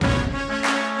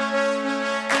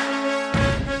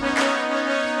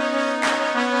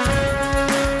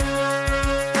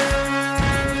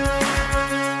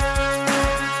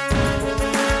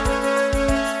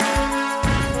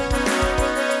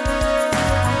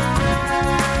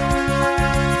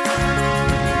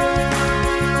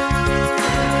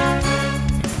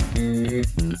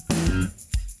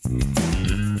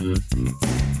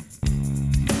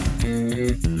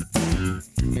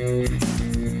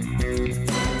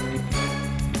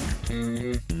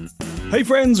Hey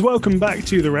friends, welcome back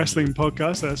to the Wrestling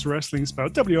Podcast. That's Wrestling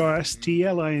spelled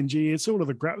W-R-S-T-L-I-N-G. It's all of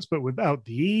the graps, but without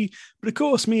the E. But of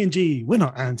course, me and G, we're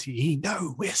not anti-E.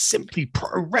 No, we're simply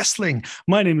pro wrestling.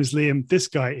 My name is Liam. This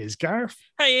guy is Gareth.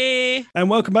 Hey! And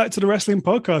welcome back to the Wrestling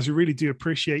Podcast. We really do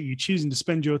appreciate you choosing to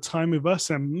spend your time with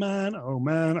us. And man, oh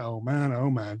man, oh man, oh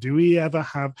man, do we ever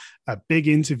have a big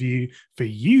interview for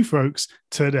you folks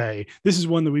today. This is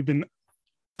one that we've been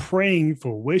praying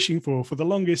for, wishing for the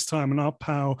longest time, and our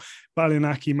pal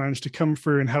Balinaki managed to come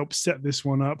through and help set this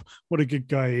one up. What a good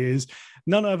guy he is.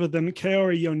 None other than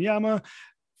Kaori Yoneyama,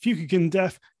 Fukigen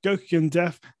Def, Gokugen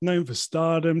Def, known for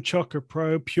Stardom, Chokka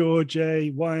Pro, Pure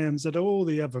J, YMZ, all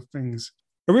the other things.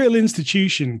 A real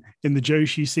institution in the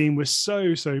Joshi scene. We're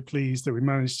so pleased that we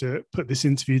managed to put this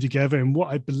interview together, and what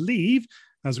I believe,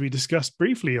 as we discussed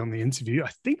briefly on the interview,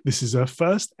 I think this is her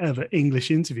first ever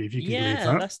English interview, if you can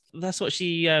believe that. That's what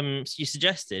she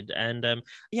suggested. And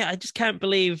I just can't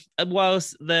believe,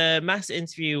 whilst the mass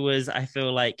interview was, I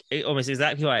feel like, almost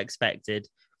exactly what I expected,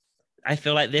 I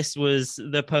feel like this was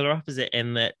the polar opposite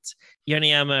in that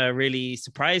Yoneyama really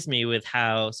surprised me with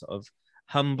how sort of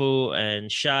humble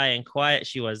and shy and quiet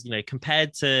she was,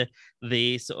 compared to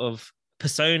the sort of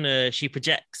persona she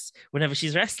projects whenever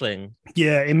she's wrestling.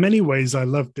 Yeah, in many ways, I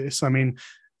love this. I mean,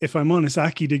 if I'm honest,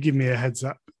 Aki did give me a heads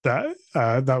up that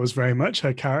that was very much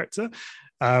her character.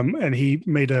 And he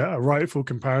made a rightful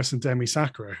comparison to Emi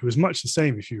Sakura, who was much the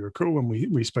same, if you recall, when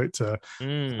we spoke to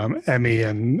Emi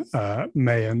and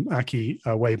May and Aki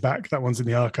way back. That one's in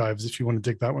the archives if you want to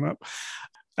dig that one up.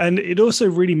 And it also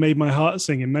really made my heart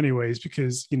sing in many ways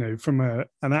because, from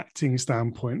an acting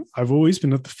standpoint, I've always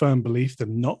been of the firm belief that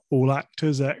not all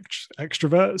actors are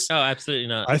extroverts. Oh, absolutely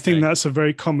not. I think that's a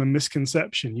very common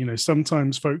misconception.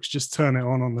 Sometimes folks just turn it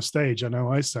on the stage. I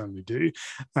know I certainly do.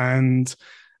 And,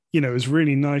 it was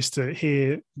really nice to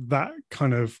hear that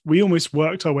kind of, we almost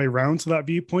worked our way around to that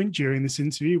viewpoint during this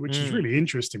interview, which is really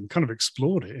interesting. We kind of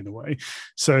explored it in a way.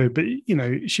 So, but,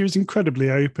 she was incredibly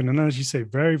open and, as you say,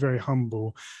 very, very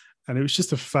humble. And it was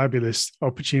just a fabulous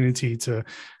opportunity to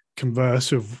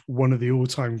converse with one of the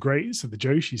all-time greats of the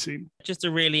Joshi scene. Just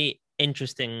a really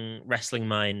interesting wrestling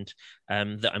mind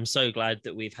that I'm so glad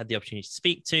that we've had the opportunity to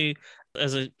speak to.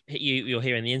 As you'll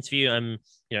hear in the interview, I'm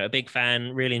a big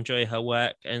fan, really enjoy her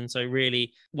work, and so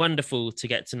really wonderful to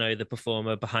get to know the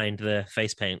performer behind the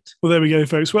face paint. Well, there we go,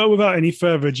 folks. Well, without any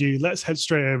further ado, let's head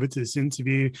straight over to this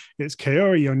interview. It's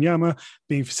Kaori Yoneyama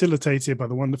being facilitated by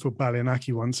the wonderful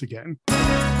Balinaki once again.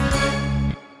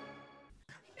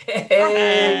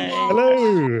 Hey!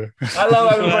 Hello! Hello,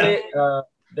 everybody.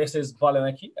 This is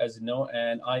Balinaki, as you know,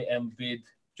 and I am with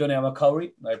Yoneyama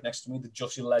Kaori, right next to me, the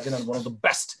Joshi legend and one of the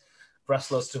best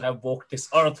wrestlers to have walked this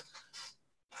earth,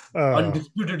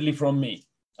 undisputedly from me.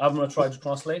 I'm going to try to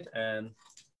translate, and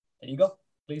there you go,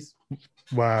 please.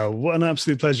 Wow, what an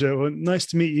absolute pleasure. Well, nice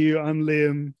to meet you. I'm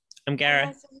Liam. I'm Gareth.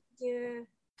 Nice to meet you.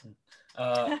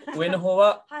 上の方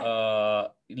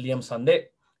は、リアムさん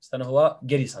で、下の方は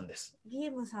ゲリーさんです。リエ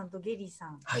ムさんとゲリーさ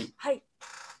ん。はい。はい。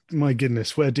 My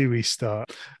goodness, where do we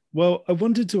start? Well, I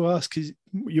wanted to ask, because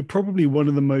you're probably one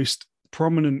of the most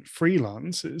prominent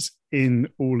freelancers in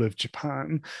all of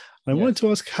Japan. I wanted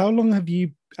to ask, how long have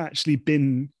you actually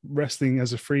been wrestling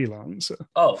as a freelancer?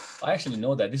 Oh, I actually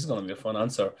know that. This is going to be a fun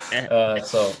answer.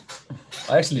 So,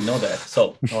 I actually know that.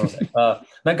 So,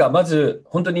 なんかまず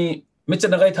本当にめっちゃ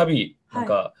長い旅、なん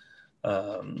か、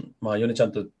まあヨネちゃ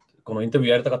んとこのインタビュ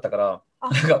ーやりたかったから、な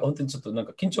んか本当にちょっとなん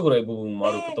か緊張ぐらい部分も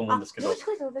あると思うんですけど。もし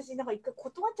かして私なんか一回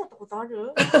断っちゃったことあ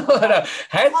る？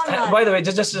 By the way,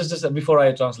 just before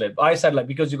I translate, I said like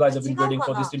because you guys have been waiting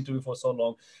for this interview for so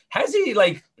long, has he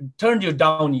like turned you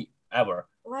down ever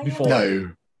before?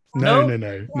 No.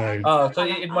 So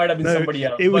it might have been somebody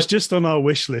else. It was just on our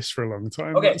wish list for a long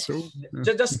time. Okay, that's all.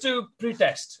 Just to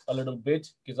pretest a little bit,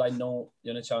 because I know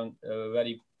Yone-chan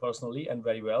very personally and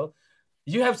very well.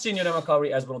 You have seen Yoneyama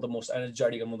Kaori as one of the most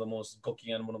energetic and one of the most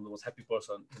cooking and one of the most happy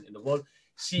person in the world.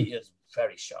 She is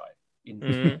very shy,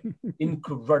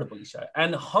 incredibly shy,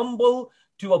 and humble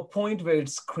to a point where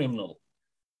it's criminal.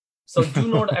 So do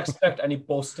not expect any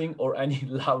posting or any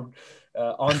loud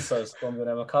answers from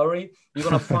Yoneyama Kaori. You're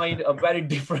going to find a very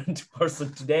different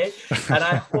person today. And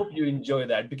I hope you enjoy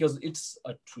that because it's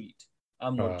a treat.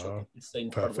 I'm not joking. It's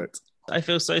incredible. Perfect. I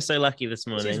feel so lucky this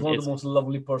morning. She's one of the most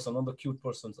lovely person, one of the cute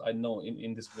persons I know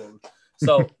in this world.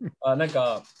 So, なん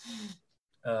か、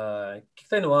聞き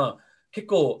たいのは結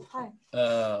構、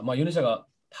まあヨネちゃんが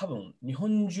多分日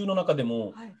本中の中で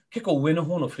も、結構上の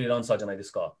方のフリーランサーじゃないで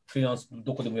すか。フリーランス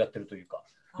どこでもやってるというか、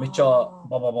めっちゃ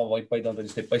ババいっぱいだったり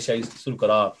していっぱい試合するか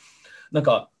ら、なん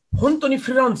か本当に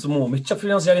フリーランスもめっちゃフリ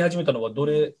ーランスやり始めたのは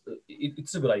い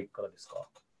つぐらいからですか？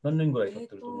何年ぐらい経っ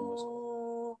てると思いますか？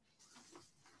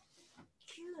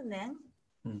年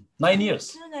 9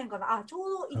 years. 9年かなあ、ちょ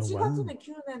うど1月で9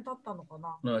年経ったのか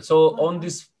な No, so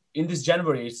in this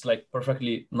January, it's like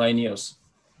perfectly 9 years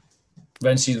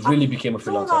when she really became a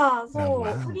そう freelancer. だ、そう、 Oh,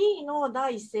 wow. フリーの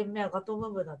第一戦目はガトムー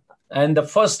ブだった。 And the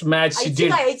first match あ、 she 市 did.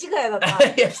 ヶ谷、市ヶ谷だった。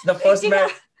 Yes, the first 市ヶ match.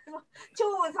 谷超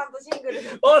雲さんとシングルだ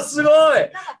った。Oh, すごい。な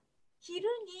んか昼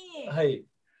に、はい。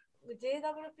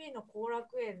JWP の後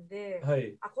楽園で、は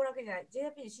い。あ、後楽園じゃない、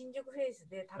JWP の新宿フェイス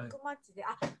でタッグマッチで、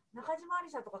あ、中島あ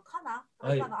りさとかかな、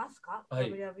はい今のアスカ、は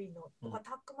い WWP のとか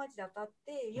タッグマッチで当たっ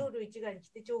て、夜一概に来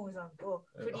て、チョウンさんと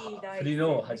フリー大フリー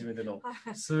の初めての。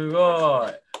はいすご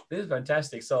い。This is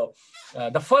fantastic. So,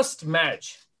 the first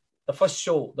match, the first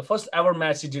show, the first ever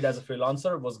match she did as a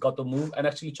freelancer was Goto Move and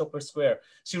actually Chocolate Square.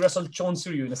 She wrestled Chon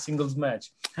Suryu in a singles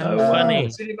match. How funny.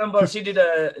 She remember she did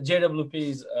a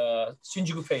JWP's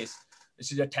Shinjuku face.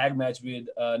 She did a tag match with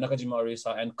Nakajima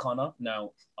Arisa and Kana,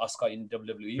 now Asuka in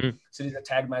WWE. She did a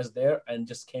tag match there and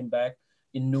just came back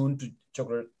in noon to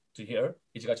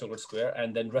Ichiga Chocolate Square,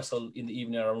 and then wrestled in the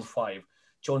evening around 5.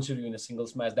 Chon Suryu in a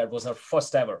singles match. That was her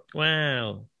first ever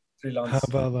Wow. freelance How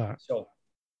about that? show.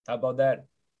 How about that?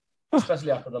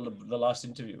 Especially after the last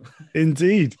interview.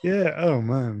 Indeed. Yeah. Oh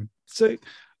man. So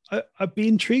I'd be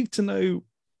intrigued to know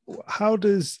how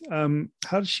does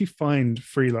she find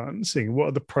freelancing? What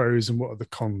are the pros and what are the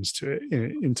cons to it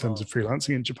in terms of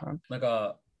freelancing in Japan? なん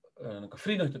かフ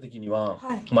リーの人的には、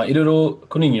はいまあいろいろ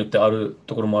国によってある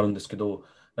ところもあるんですけど、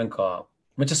なんか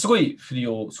めっちゃすごいフリ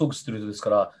ーをすごくしてる人ですか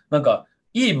ら、なんか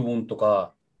いい部分と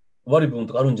か悪い部分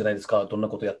とかあるんじゃないですか、どんな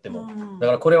ことやっても。だ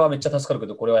からこれはめっちゃ助かるけ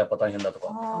ど、これはやっぱ大変だと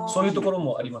か、そういうところ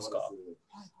もありますか？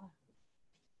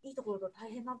いいところと大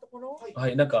変なところは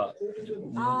い、なんか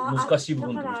難しい部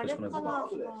分とだからあ難しくない部分。れかな、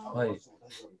はい。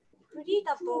フリー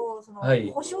だとその、はい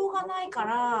保証がないか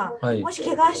ら、はいもし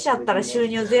怪我しちゃったら収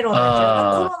入ゼロになっち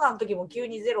ゃう。コロナの時も急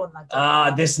にゼロになっちゃう。あ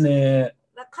あですね。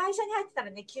だから会社に入ってた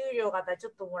らね、給料があったらちょ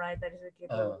っともらえたりするけ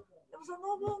ど、でもそ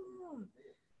の分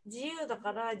自由だ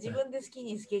から自分で好き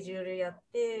にスケジュールやっ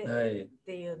てっ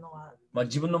ていうのは、まあ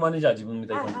自分のマネージャーは自分み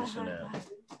たいな感じですよね。だか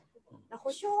ら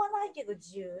保証はないけど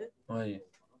自由。はい。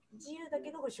自由だけ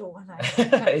ど保証がない。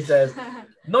It says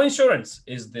no insurance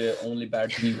is the only bad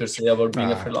thing you could say about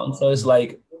being a freelancer. It's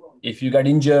like if you get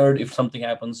injured, if something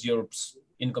happens, your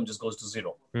income just goes to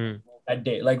zero that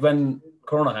day. Like when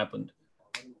Corona happened,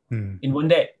 in one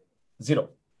day, zero.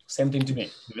 Same thing to me,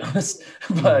 to be honest.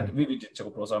 But we did Choco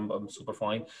Pro, so I'm super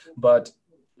fine. But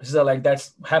so like that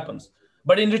happens.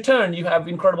 But in return, you have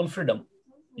incredible freedom.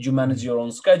 You manage your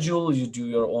own schedule. You do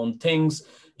your own things.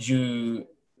 You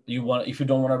want, if you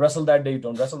don't want to wrestle that day, you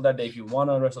don't wrestle that day. If you want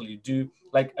to wrestle, you do.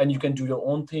 Like, and you can do your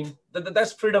own thing.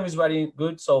 That's freedom is very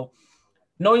good. So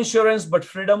no insurance, but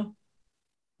freedom,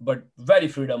 but very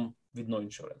freedom with no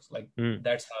insurance. Like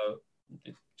that's how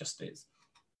it just is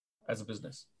as a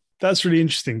business. That's really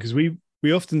interesting because we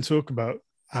often talk about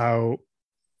how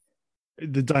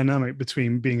the dynamic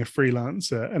between being a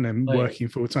freelancer and then working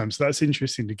full time. So that's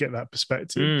interesting to get that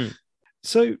perspective.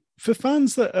 So for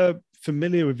fans that are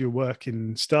familiar with your work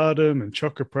in Stardom and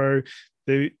Choco Pro,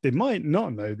 they might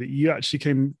not know that you actually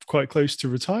came quite close to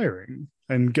retiring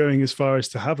and going as far as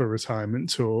to have a retirement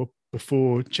tour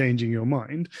before changing your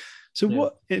mind. So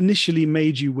what initially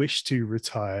made you wish to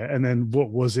retire, and then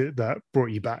what was it that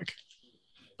brought you back?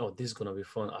 Oh, this is gonna be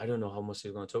fun. I don't know how much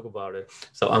you're gonna talk about it.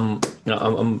 So I'm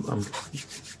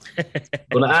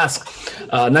gonna ask.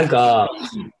 なんか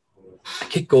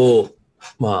結構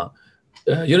ま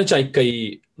あヨネちゃん一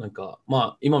回なんかま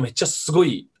あ今めっちゃすご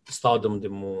いスターダムで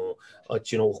もあっ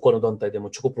ちの他の団体で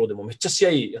もチョコプロでもめっちゃ試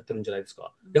合やってるんじゃないです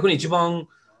か。逆に一番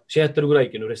試合やってるぐら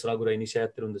いのレスラーぐらいに試合や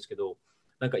ってるんですけど、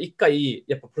なんか一回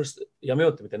やっぱプロレスやめよ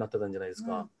うってみたいになってたんじゃないです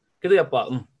か。けどやっぱ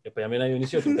やめないように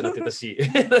しようってなってたし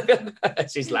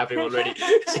She's laughing already.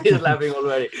 She's laughing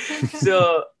already.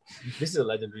 So this is a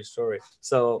legendary story.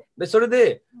 So でそれ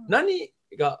で何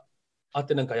があっ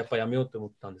てなんかやっぱやめようって思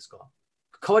ったんですか？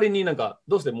代わりになんか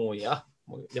どうしてもうや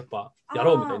っぱや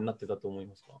ろうみたいになってたと思い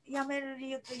ますか？やめる理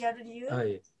由とやる理由、は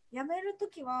い、やめると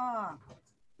きは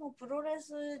もうプロレ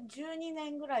ス12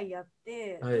年ぐらいやっ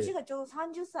て、はい、年がちょうど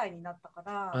30歳になったか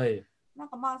ら、はい、なん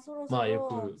かまあそろそ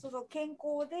ろ、そう健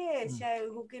康で試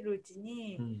合動けるうち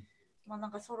に、まあな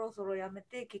んかそろそろやめ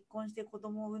て結婚して子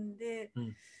供を産んで、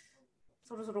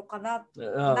そろそろかな。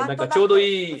なんかちょうど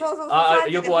いい、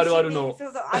よくあるあるの。そ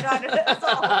うそう、あるある。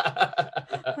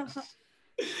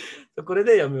そうこれ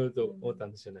でやめようと思った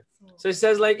んですよね。So it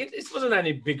says like it wasn't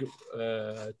any big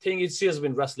thing. She has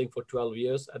been wrestling for 12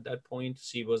 years at that point.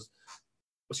 She was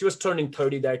turning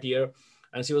 30 that year.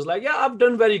 And she was like, yeah, I've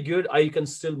done very good. I can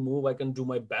still move. I can do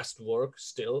my best work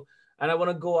still. And I want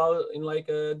to go out in like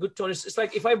a good tone. It's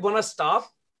like if I want to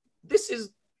stop, this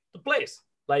is the place.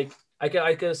 Like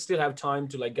I can still have time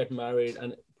to like get married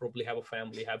and probably have a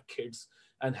family, have kids,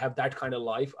 and have that kind of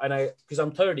life. And because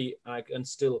I'm 30, I can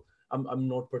still, I'm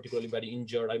not particularly very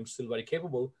injured. I'm still very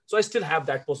capable. So I still have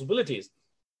that possibilities.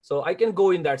 So I can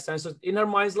go in that sense. So in her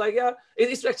mind's like, yeah,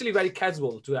 it's actually very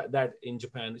casual to have that in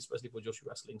Japan, especially for Joshi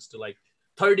wrestling. Still like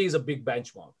 30 is a big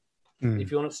benchmark.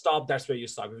 If you want to stop, that's where you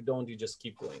stop. If you don't, you just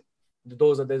keep going.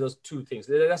 Those are those two things.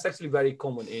 That's actually very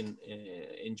common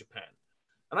in Japan.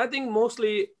 And I think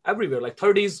mostly everywhere, like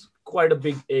 30 is quite a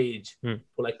big age for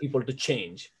like people to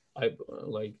change.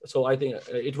 So I think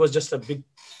it was just a big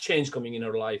change coming in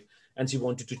her life, and she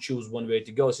wanted to choose one way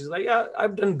to go. She's like, yeah,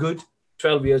 I've done good.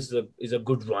 12 years is a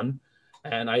good run,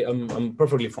 and I'm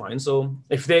perfectly fine. So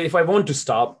if I want to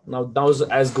stop now, that was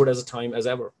as good as a time as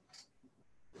ever.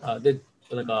 で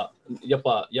なんかやっ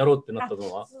ぱやろうってなった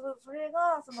のは、それ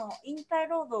がその引退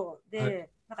労働で、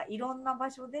なんかいろんな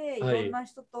場所でいろんな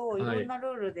人といろんなル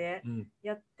ールで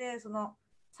やって、その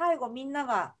最後みんな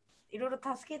がいろいろ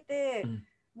助けて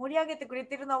盛り上げてくれ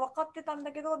てるのは分かってたん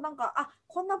だけど、なんか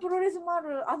こんなプロレスもあ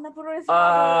る、あんなプロレスも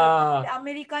あるで、ア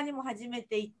メリカにも初め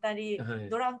て行ったり、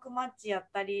ドランクマッチやっ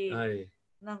たり、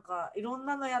なんかいろん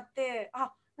なのやって、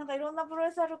なんかいろんなプロ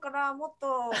レスあるからもっ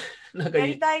とや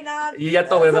りたいなって、やっ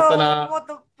た方がよかったな、もっ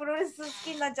とプロレス好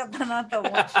きになっちゃったなと思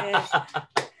って。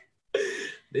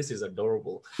This is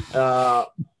adorable.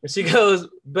 She goes,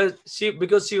 but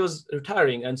because she was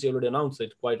retiring and she already announced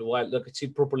it quite a while. Like she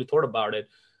properly thought about it.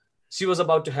 She was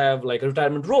about to have like a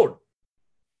retirement road.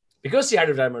 Because she had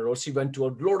a retirement road, she went to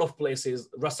a lot of places,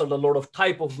 wrestled a lot of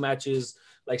type of matches.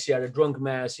 Like she had a drunk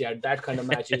match, she had that kind of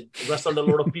matches, wrestled a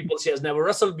lot of people she has never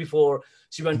wrestled before.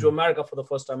 She went to America for the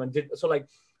first time and did so. Like,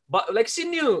 but like she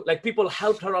knew, like people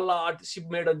helped her a lot. She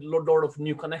made a lot of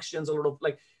new connections, a lot of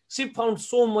like she found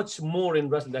so much more in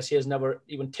wrestling that she has never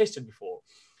even tasted before.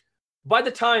 By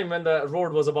the time when the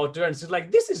road was about to end, she's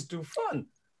like, "This is too fun."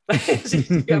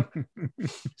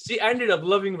 She ended up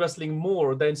loving wrestling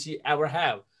more than she ever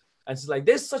have, and she's like,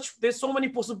 "There's so many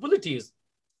possibilities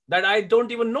that I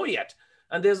don't even know yet."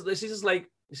 And she's just like,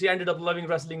 she ended up loving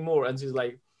wrestling more, and she's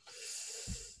like,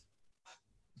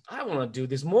 I want to do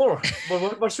this more,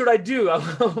 but what should I do?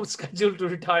 I'm scheduled to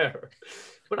retire,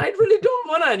 but I really don't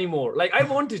want to anymore. Like I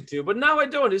wanted to, but now I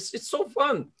don't. It's so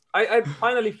fun. I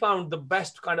finally found the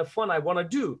best kind of fun I want to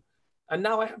do, and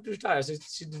now I have to retire. So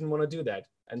she didn't want to do that,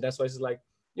 and that's why she's like,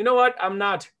 you know what? I'm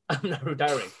not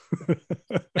retiring.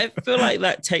 I feel like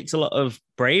that takes a lot of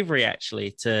bravery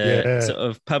actually to sort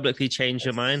of publicly change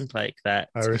your mind like that.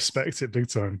 I respect it big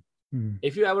time.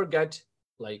 If you ever get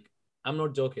like, I'm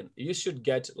not joking, you should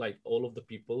get like all of the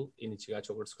people in Ichigai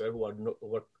Chocolate Square who are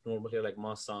normally like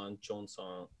Ma-san,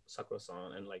 Chon-san,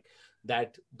 Sakura-san, and like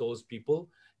that, those people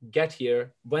get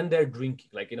here when they're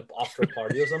drinking, like in an after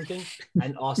party or something,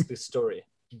 and ask this story.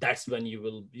 That's when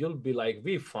you'll be like,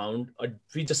 we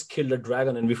just killed a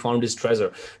dragon and we found his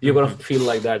treasure. You're gonna feel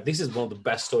like that. This is one of the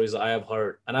best stories I have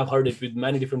heard, and I've heard it with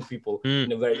many different people in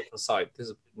a very different side. This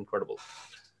is incredible.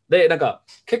 で、なんか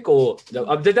結構、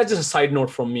that's just a side note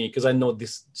from me because I know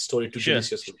this story too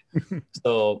deliciously.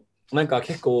 So なんか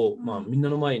結構まあみんな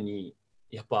の前に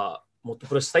やっぱもっと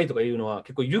プレスしたいとかいうのは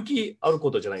結構勇気ある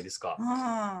ことじゃないですか。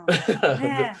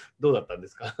どうだったんで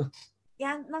すか？い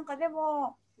や、なんかで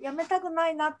もやめたくな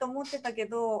いなって思ってたけ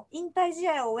ど、引退試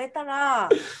合を終えたら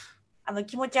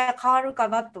気持ちは変わるか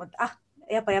なと思って、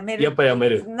やっぱやめる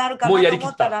なるかなと思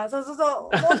ったら、そう思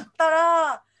った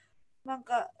らなん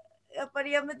かやっぱ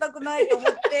りやめたくないと思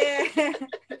って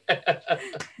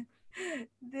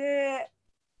で、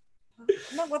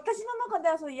なんか私の中で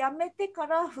はそうやめてか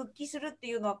ら復帰するって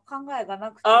いうのは考えが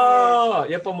なくて、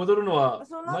やっぱ戻るのは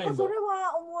なんかそれ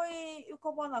は思い浮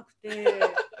かばなくて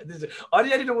あ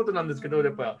りありのことなんですけど、や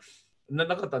っぱな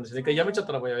かったんですね。やめちゃっ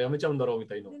たらやめちゃうんだろうみ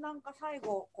たいな。で、なんか最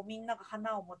後みんなが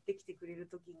花を持ってきてくれる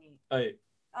ときに、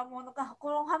もうなんかこ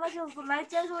の話をすると泣い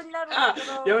ちゃいそうになるんだけ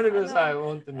ど、やめてください、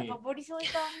本当に。ボリショイ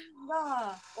さん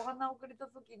がお花をくれた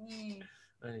ときに、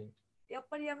やっ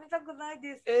ぱりやめたくない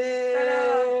ですって言った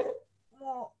ら、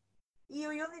もういい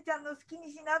よ、ヨネちゃんの好きに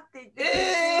しなって言って。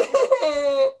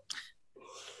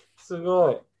す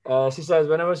ごい。She says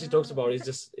whenever she talks about it,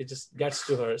 it just gets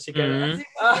to her. She can.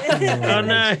 Oh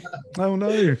no! Oh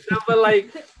no! But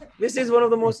like, this is one of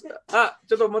the most. ち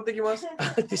ょっと持ってきます。テ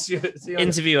ィッシュ。イ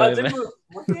ンタビューは全部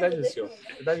大丈夫ですよ。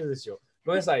大丈夫ですよ。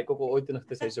ごめんなさい、ここ置いてなく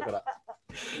て最初から。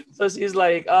So she's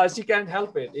like, she can't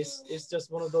help it. It's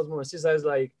just one of those moments. She says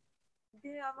like.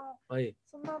 で、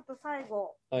その後最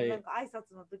後、なんか挨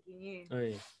拶の時に、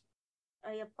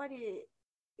やっぱり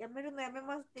やめるのやめ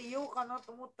ますって言おうかな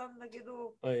と思ったんだけ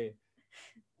ど、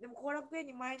でも後楽園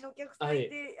に前のお客さんい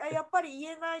て、やっぱり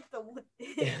言えないと思っ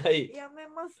て、やめ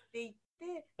ますって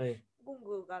言って、ゴン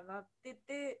グが鳴って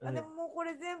て、でももうこ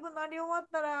れ全部鳴り終わっ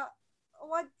たら終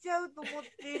わっちゃうと思っ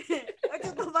て、ち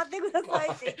ょっと待ってください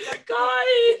って言っちゃって。か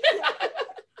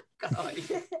わいい。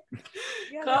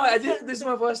This is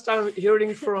my first time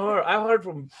hearing from her. I've heard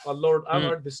from a lot. I've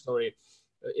heard this story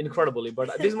incredibly,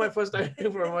 but this is my first time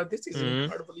hearing from her. This is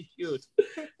incredibly cute.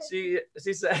 She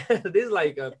said this is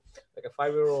like a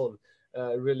 5-year-old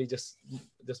really just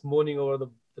moaning over the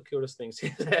cutest things. She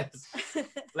says,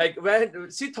 like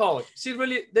when she thought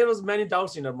there was many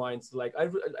doubts in her mind. Like I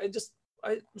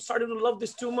started to love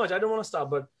this too much. I don't want to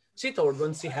stop. But she thought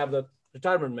when she have the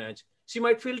retirement match, she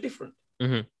might feel different.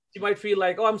 She might feel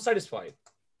like, oh, I'm satisfied.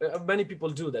 Many people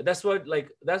do that. That's what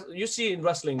that's you see in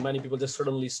wrestling. Many people just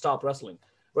suddenly stop wrestling,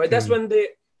 right? That's when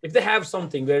if they have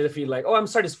something where they feel like, oh, I'm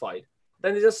satisfied,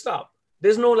 then they just stop.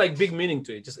 There's no like big meaning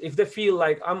to it. Just if they feel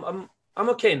like I'm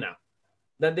okay now,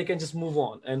 then they can just move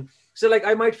on. And so like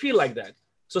I might feel like that.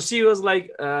 So she was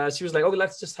like, okay,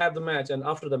 let's just have the match, and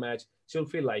after the match, she'll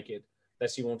feel like it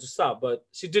that she wants to stop, but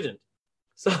she didn't.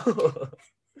 So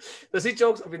she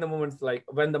chokes up in the moment, like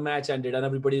when the match ended and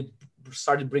everybody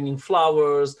started bringing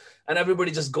flowers and everybody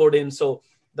just got in. So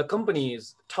the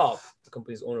company's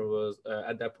owner was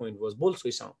at that point was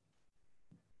Bolsoi-san.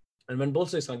 And when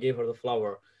Bolsoi-san gave her the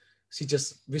flower, she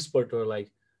just whispered to her like,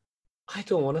 I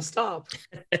don't want to stop.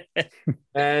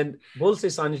 And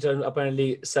Bolsoi-san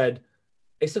apparently said,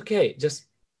 it's okay, just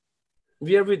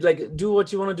we are with, like, do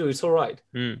what you want to do, it's all right.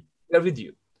 We are with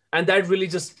you. And that really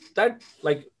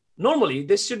normally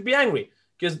they should be angry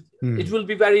because it will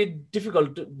be very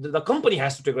difficult. The company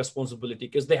has to take responsibility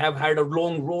because they have had a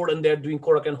long road and they're doing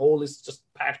Korakuen Hall. It's just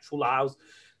packed full house.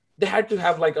 They had to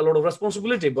have like a lot of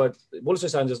responsibility, but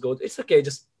Bolsoi-san just goes, it's okay,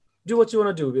 just do what you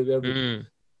want to do.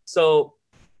 So,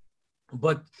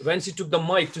 but when she took the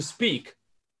mic to speak,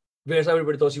 whereas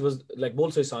everybody thought she was like,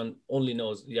 Bolsoi-san only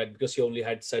knows, because she only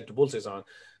had said to Bolsoi-san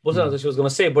thought she was going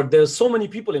to say, but there's so many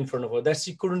people in front of her that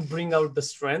she couldn't bring out the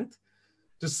strength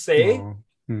to say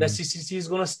that she's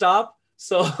going to stop.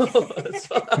 So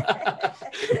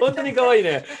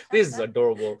this is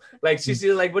adorable. Like she's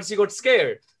like, but she got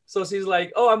scared. So she's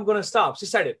like, oh, I'm going to stop. She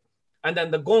said it. And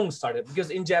then the gong started, because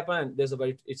in Japan,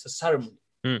 it's a ceremony.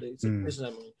 It's a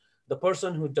ceremony. The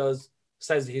person who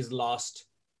says his last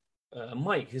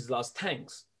his last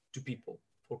thanks to people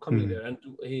for coming there. And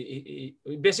he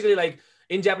basically, like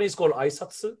in Japanese, called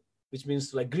aisatsu, which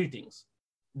means like greetings.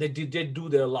 They do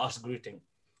their last greeting.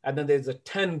 And then there's a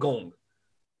 10 gong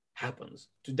happens.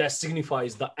 That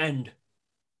signifies the end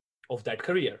of that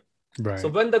career. Right. So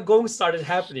when the gong started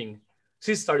happening,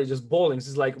 she started just bawling.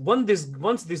 She's like,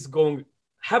 once this gong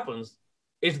happens,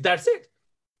 that's it.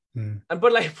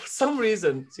 But like for some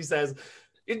reason, she says,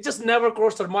 it just never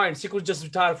crossed her mind. She could just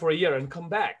retire for a year and come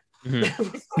back.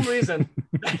 For some reason,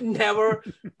 that never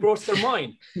crossed her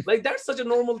mind. Like that's such a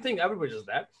normal thing. Everybody does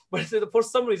that. But for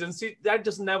some reason, that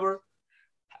just never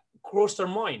crossed her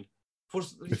mind. For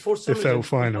some reason,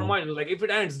 her mind was like, if it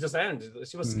ends, just ends.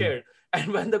 She was scared.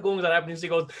 And when the gongs are happening, she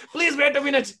goes, please wait a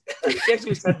minute. She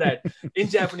actually said that in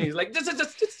Japanese. Like, just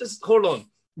hold on.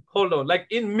 Like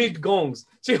in mid gongs,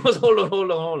 she goes, hold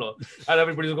on. And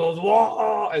everybody goes,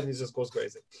 whoa, and it just goes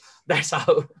crazy. That's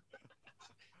how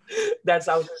she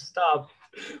stopped.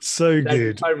 So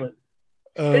good. Retirement.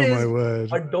 Oh, my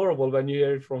word. Adorable when you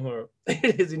hear it from her.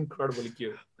 It is incredibly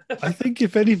cute. I think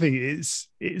if anything,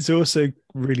 it's also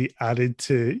really added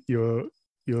to your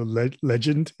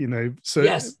legend, you know. So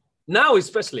yes, now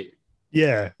especially.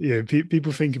 Yeah.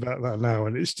 People think about that now,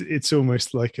 and it's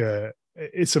almost like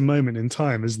it's a moment in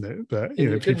time, isn't it? But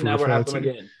it could never happen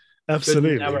again.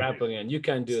 Absolutely, it could never happen again. You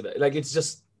can't do that. Like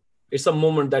it's a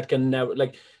moment that can never.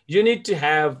 Like you need to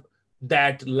have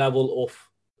that level of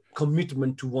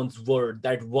commitment to one's word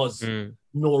that was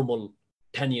normal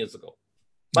 10 years ago.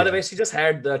 By the way, she just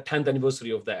had the 10th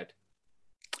anniversary of that.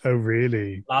 Oh,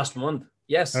 really? Last month.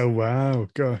 Yes. Oh, wow.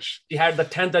 Gosh. She had the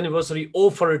 10th anniversary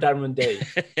of her retirement day.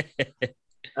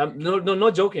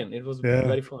 No joking. It was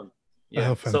very fun. Yeah.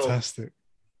 Oh, fantastic.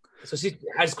 So she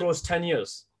has crossed 10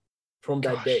 years from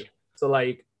that day. So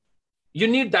like, you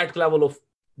need that level of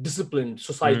disciplined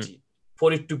society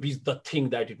for it to be the thing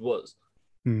that it was.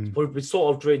 For it to be so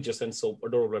outrageous and so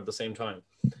adorable at the same time.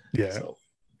 Yeah. So,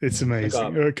 it's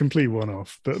amazing. A complete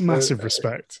one-off, but massive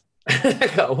respect.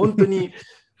 本当に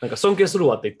なんか尊敬する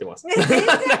わって言ってます。あん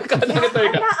な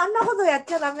ことやっ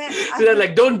ちゃダメ。So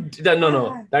like, no,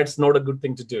 that's not a good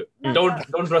thing to do.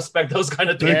 Don't respect those kind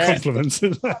of things. No compliments.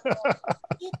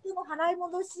 の払い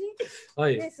戻し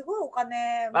ですごいお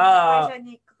金会社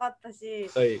にかかったし、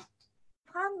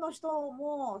ファンの人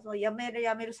もそのやめる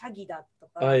詐欺だと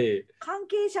か、はい。関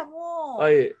係者も、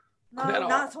はい。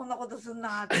そんなことすん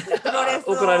なってプロレス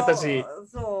を怒られたし。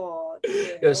そう。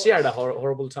Yeah, she had a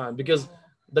horrible time because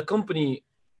the company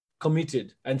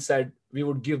committed and said we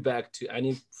would give back to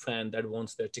any fan that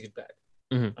wants their ticket back.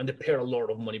 Mm-hmm. And they paid a lot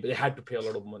of money, but they had to pay a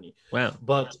lot of money.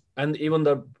 Wow. And even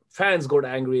the fans got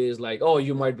angry. Is like, oh,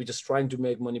 you might be just trying to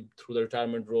make money through the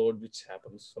retirement road, which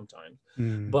happens sometimes.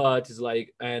 But it's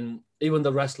like, and even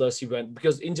the wrestlers, he went,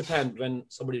 because in Japan, when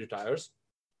somebody retires,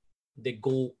 they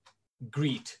go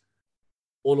greet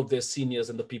all of their seniors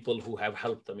and the people who have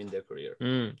helped them in their career.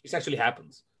 It actually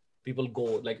happens. People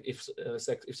go, like if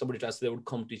somebody tries, they would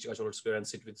come to Ichikashi Square and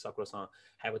sit with Sakura-san,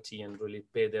 have a tea and really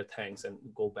pay their thanks and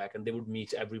go back, and they would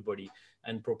meet everybody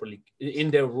and properly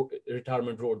in their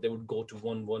retirement road. They would go to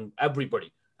one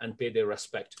everybody and pay their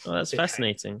respect. Oh, that's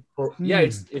fascinating. Yeah,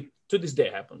 it to this day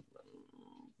happened.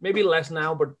 Maybe less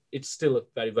now, but it's still a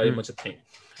very, very much a thing.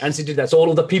 And she did that. So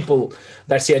all of the people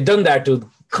that she had done that to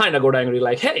kind of got angry,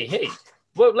 like, hey.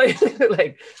 Well, like,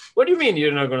 what do you mean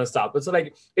you're not going to stop? It's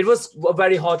like, it was a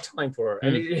very hard time for her.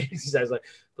 And she says, like,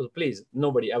 well, please,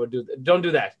 nobody ever do that. Don't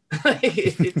do that.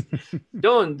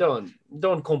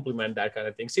 Don't compliment that kind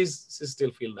of thing. She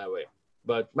still feel that way.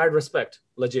 But mad respect,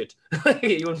 legit.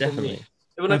 Even Definitely.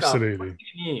 for me.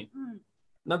 Absolutely.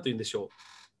 なんて言うんでしょう。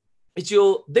一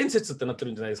応伝説ってなって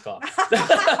るんじゃないですか。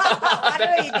悪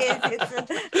い伝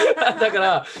説。だか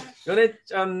らヨネ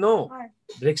ちゃんの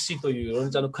歴史というヨ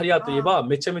ネちゃんのキャリアといえば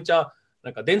めちゃめちゃ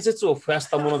なんか伝説を増やし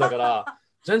たものだから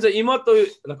全然今と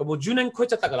なんかもう10年超え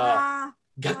ちゃったから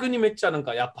逆にめっちゃなん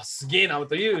かやっぱすげえな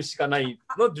というしかない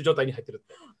の状態に入ってるっ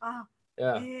て。じ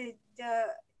ゃあ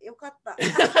よかった。笑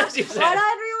えるよ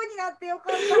うになってよか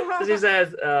った。She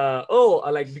says, oh,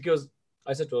 because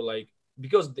I said to her like.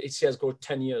 Because she has got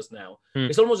 10 years now,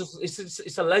 it's almost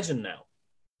it's a legend now.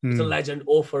 It's a legend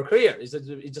of her career.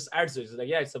 It just adds to it. It's like,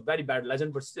 yeah, it's a very bad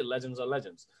legend, but still legends are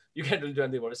legends. You can't really do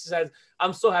anything about it. She says,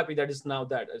 I'm so happy that it's now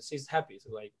that. She's happy.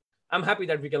 So like, I'm happy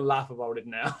that we can laugh about it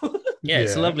now. Yeah,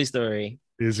 it's a lovely story.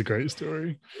 It is a great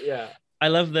story. Yeah. I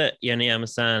love that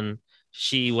Yoneyama-san,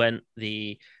 she went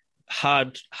the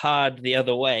hard the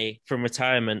other way from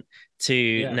retirement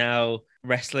to now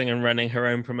wrestling and running her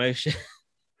own promotion.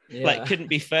 Like couldn't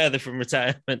be further from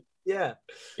retirement. Yeah.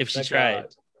 If she tried.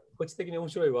 こっち的に面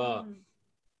白いは、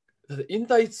引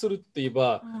退するって言え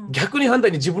ば、逆に反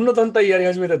対に自分の団体やり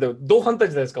始めたって同反対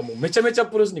じゃないですか。もうめちゃめちゃ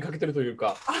プロレスにかけてるという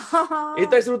か、引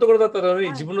退するところだったのに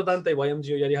自分の団体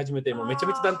YMG をやり始めて、もうめちゃ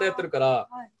めちゃ団体やってるから、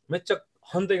めっちゃ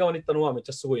反対側に行ったのはめっち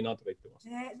ゃすごいなとか言ってます。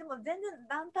でも全然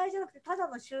団体じゃなくてただ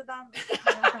の集団。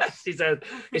She said,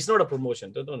 it's not a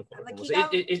promotion. Don't call it promotion.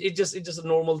 It's just a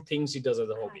normal thing she does as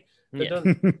a hobby. Don't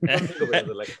think of it as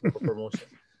like a promotion.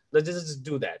 Let's just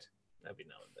do that every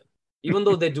now and then. Even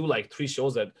though they do like 3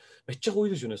 shows that めっちゃ多い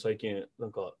ですよね最近な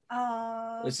んか。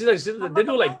They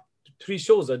do like 3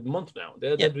 shows a month now.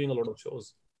 They're doing a lot of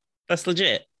shows. That's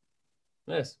legit.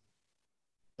 Yes.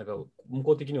 なんか向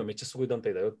こう的にはめっちゃすごい団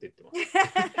体だよって言ってま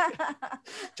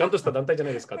す。ちゃんとした団体じゃ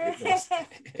ないですかって言ってます。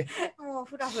もう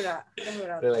フラフラ。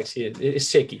They're like, it's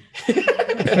shaky.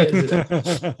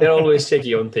 They're always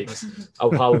shaky on things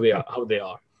of how they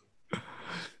are.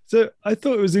 So I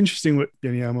thought it was interesting what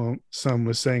Yoneyama-san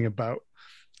was saying about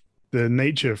the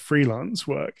nature of freelance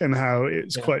work and how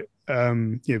it's quite,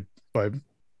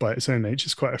 by its own nature,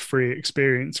 it's quite a free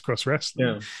experience across wrestling.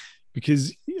 Yeah.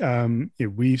 Because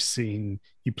we've seen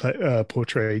you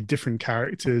portray different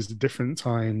characters at different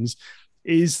times.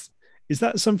 Is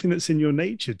that something that's in your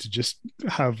nature to just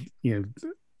have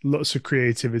lots of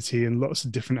creativity and lots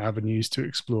of different avenues to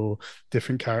explore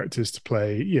different characters to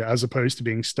play, as opposed to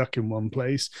being stuck in one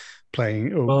place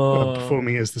playing or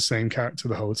performing as the same character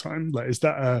the whole time? Like, is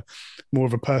that more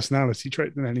of a personality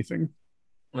trait than anything?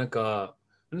 なんか、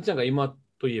ぬちゃんが今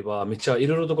といえばめっちゃい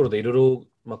ろいろところでいろいろ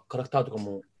キャラクターとか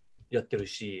もやってる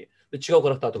し、で違うキャ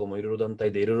ラクターとかもいろいろ団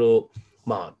体でいろいろ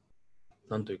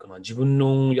なんというかな、自分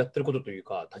のやってることという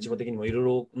か立場的にもいろい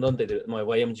ろ団体で、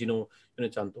YMG のヨネ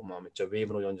ちゃんとめっちゃウェー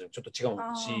ブのヨネちゃんちょっと違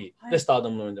うし、でスターダ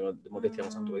ムのヨネちゃんもベテラ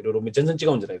ンさんとかいろいろ全然違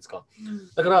うんじゃないですか。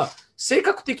だから性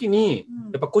格的に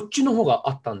やっぱこっちの方が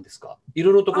あったんですか。い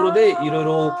ろいろところでいろい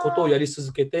ろことをやり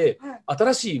続けて、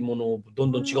新しいものをど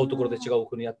んどん違うところで違う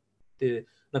ふうにやって、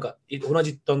なんか同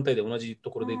じ団体で同じと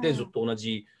ころでいてずっと同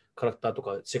じキャラクターと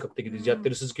か性格的にやって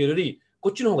る続けるより、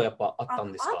こっちの方がやっぱあった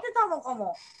んですか。合ってたのか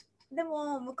も。で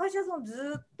も昔は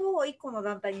ずっと1個の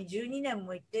団体に12年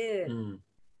もいて、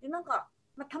でなんか、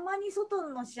たまに外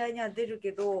の試合には出る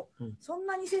けど、そん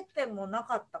なに接点もな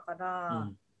かったから、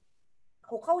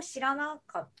他を知らな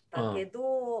かったけ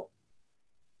ど、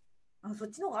あ、そっ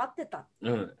ちの方が合ってた。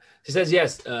She says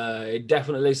yes, it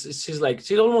definitely.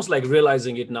 She's almost like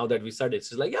realizing it now that we started.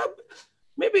 She's like, yeah,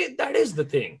 maybe that is the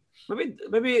thing.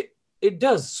 Maybe it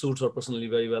does suit her personally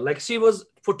very well. Like she was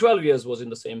for 12 years was in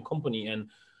the same company, and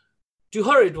to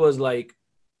her it was like,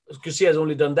 because she has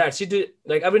only done that. She did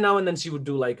like every now and then she would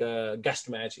do like a guest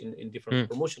match in different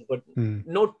promotions, but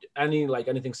not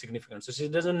anything significant. So she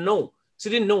didn't know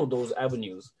those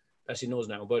avenues that she knows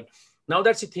now. But now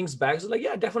that she thinks back, she's like,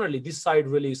 yeah, definitely this side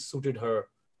really suited her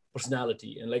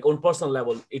personality, and like on personal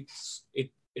level, it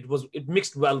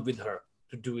mixed well with her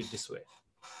to do it this way.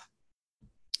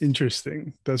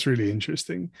 Interesting. That's really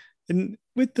interesting. And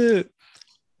with the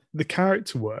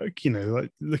character work,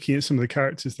 like looking at some of the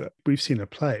characters that we've seen her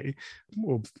play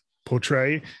or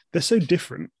portray, they're so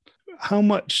different. How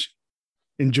much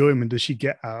enjoyment does she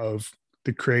get out of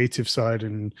the creative side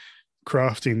and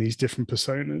crafting these different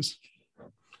personas?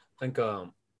 なん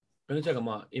か、ヨネちゃん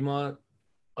が今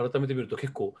改めて見ると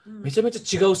結構めちゃめ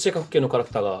ちゃ違う性格系のキャラ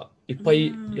クターがいっぱ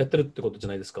いやってるってことじゃ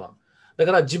ないですか。だ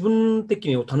から自分的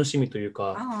に楽しみという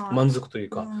か満足という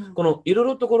か、このいろい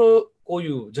ろとこう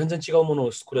いう全然違うもの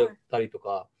を作れたりと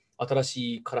か、新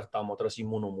しいキャラクターも新しい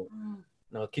ものも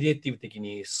なんかクリエイティブ的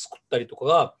に作ったりとか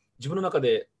が自分の中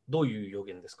でどういう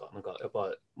表現ですか？なんかやっ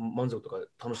ぱ満足とか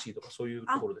楽しいとかそういう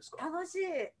ところですか？楽しい、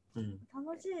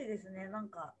楽しいですね。なん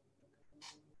か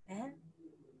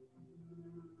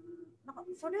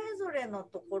それぞれの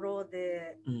ところ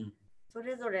で、そ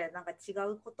れぞれなんか違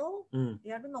うことを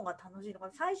やるのが楽しいのか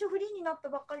な。最初フリーになった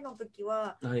ばっかりの時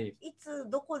は、いつ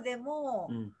どこでも、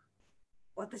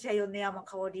私は米山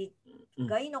香織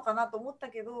がいいのかなと思った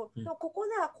けど、でもここ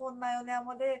ではこんな米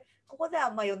山で、ここで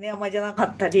はまあ米山じゃなか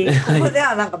ったり、ここで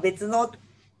はなんか別の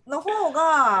方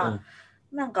が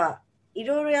なんかい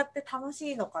ろいろやって楽し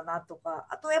いのかなとか、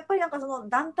あとやっぱりなんかその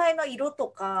団体の色と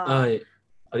か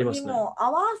にも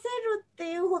合わせるっ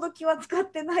ていうほど気は使っ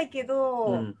てないけ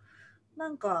ど、な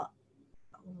んか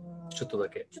ちょっとだ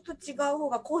けちょっと違う方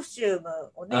がコスチューム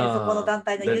をね、そこの団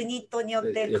体のユニットによっ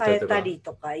て変えたり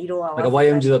とか、色を合わせたりとか。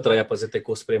なんか YMG だったらやっぱ絶対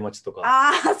コスプレマッチとか。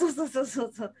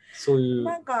そういう。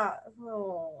なんか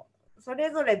そ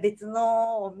れぞれ別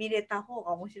のを見れた方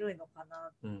が面白いのか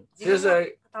な。自分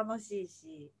も楽しい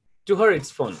し。To her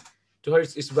it's fun. To her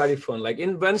it's very fun. Like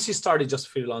when she started just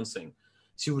freelancing,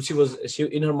 she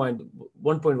in her mind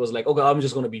one point was like, okay, I'm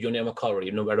just going to be Yoneyama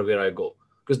Kaori no matter where I go.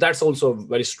 Because that's also a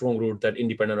very strong route that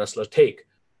independent wrestlers take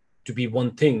to be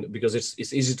one thing, because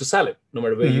it's easy to sell it. No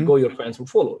matter where you go, your fans will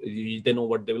follow. They know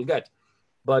what they will get.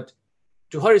 But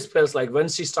to her, it feels like when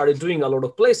she started doing a lot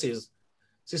of places,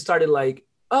 she started like,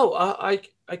 oh,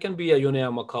 I can be a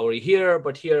Yoneyama Kaori here,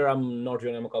 but here I'm not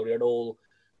Yoneyama Kaori at all.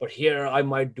 But here I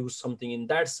might do something in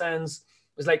that sense.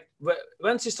 It's like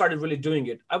when she started really doing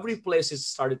it, every place is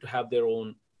started to have their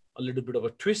own, a little bit of a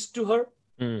twist to her.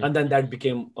 And then that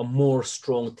became a more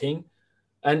strong thing.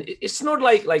 And it's not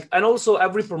like, and also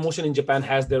every promotion in Japan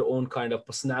has their own kind of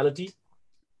personality,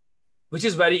 which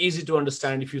is very easy to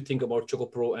understand if you think about Choco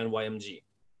Pro and YMG.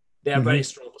 They are very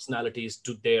strong personalities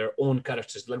to their own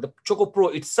characters. Like the Choco Pro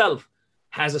itself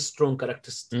has a strong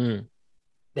characteristic.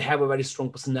 They have a very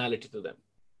strong personality to them.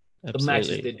 Absolutely. The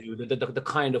matches they do, the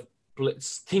kind of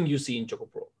thing you see in Choco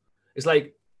Pro. It's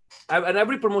like, and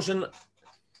every promotion,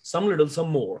 some little, some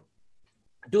more,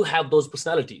 do have those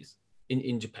personalities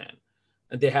in Japan,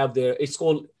 and they have their it's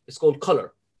called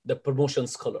color, the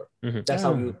promotion's color. That's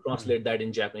how you translate that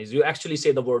in Japanese. You actually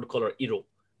say the word color, iro,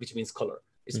 which means color.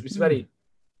 It's very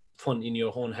fun in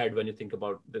your own head when you think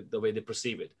about the way they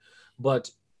perceive it.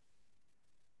 But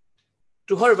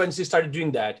to her, when she started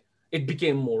doing that, it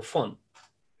became more fun,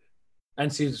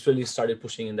 and she really started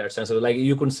pushing in that sense. So like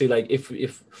you can see, like if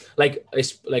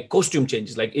like costume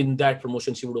changes, like in that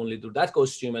promotion she would only do that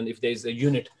costume, and if there's a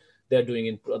unit they're doing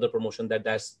in other promotion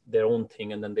that's their own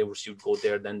thing, and then she would go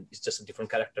there, then it's just a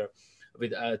different character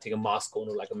with I think a mask on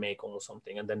or like a make on or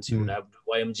something, and then she would have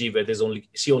YMG where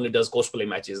she only does cosplay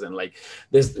matches, and like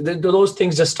those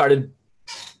things just started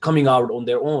coming out on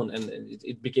their own, and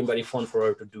it became very fun for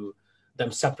her to do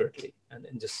them separately, and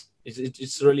just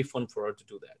it's really fun for her to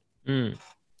do that.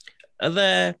 Are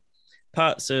there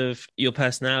parts of your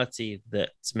personality that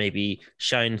maybe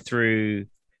shine through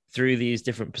these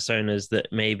different personas that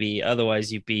maybe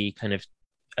otherwise you'd be kind of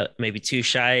maybe too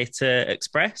shy to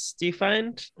express? Do you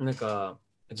find? なんか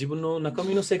自分の中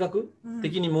身の性格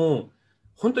的にも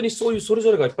本当にそういうそれ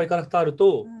ぞれがいっぱいキャラクターある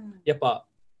と、やっぱ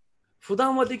普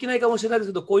段はできないかもしれないです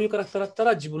けど、こういうキャラクターだった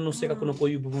ら自分の性格のこう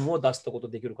いう部分を出すこと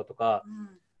できるかとか、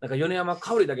なんか米山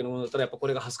香織だけのものだったらやっぱこ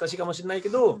れが恥ずかしいかもしれないけ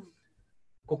ど、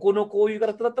ここのこういうキャ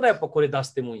ラクターだったらやっぱこれ出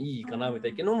してもいいかなみた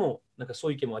いなのも、なんかそ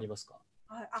ういう意見もありますか？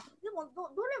でもど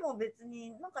れも別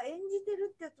になんか演じて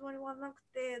るってつもりはなく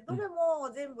て、どれ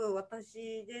も全部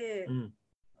私で、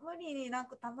無理になん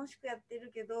か楽しくやって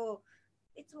るけど、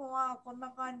いつもはこんな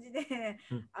感じで、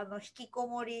引きこ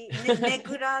もり、ネ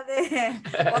クラで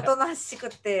おとなしく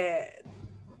て、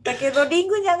だけどリン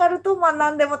グに上がるとまあ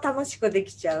何でも楽しくで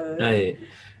きちゃう。はい。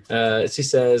She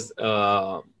says,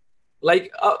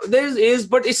 like there is,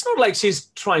 but it's not like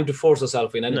she's trying to force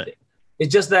herself in anything. No.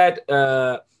 It's just that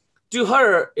to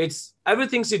her, it's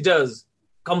everything she does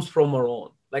comes from her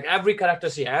own. Like every character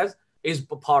she has is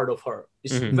a part of her.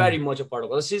 It's very much a part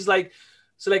of her. She's like,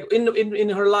 so like in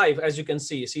her life, as you can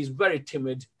see, she's very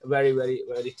timid, very, very,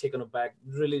 very taken aback,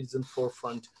 really isn't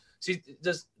forefront. She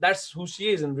just, that's who she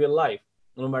is in real life.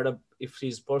 No matter if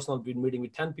she's personal, been meeting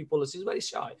with 10 people, she's very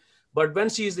shy. But when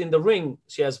she's in the ring,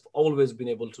 she has always been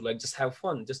able to like just have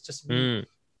fun, just be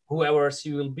whoever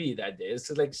she will be that day.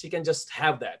 It's like she can just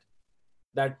have that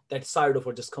side of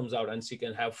her just comes out and she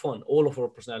can have fun. All of her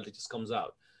personality just comes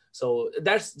out. So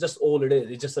that's just all it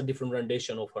is. It's just a different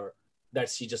rendition of her that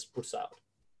she just puts out.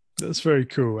 That's very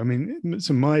cool. I mean,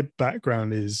 so my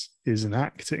background is in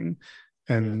acting,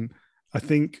 and I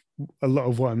think a lot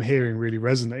of what I'm hearing really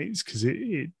resonates because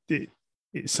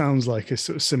it sounds like a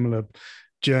sort of similar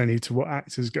journey to what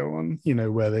actors go on, you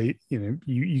know, where they, you know,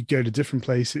 you go to different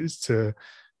places to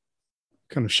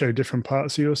kind of show different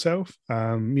parts of yourself. You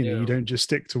know, you don't just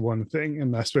stick to one thing.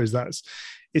 And I suppose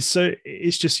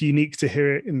it's just unique to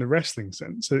hear it in the wrestling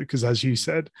sense. Because as you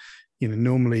said, you know,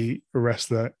 normally a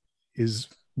wrestler is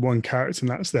one character and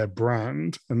that's their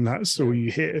brand and that's all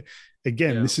you hear.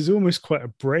 Again, this is almost quite a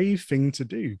brave thing to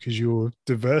do because you're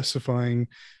diversifying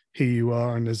who you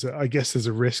are. And I guess there's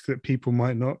a risk that people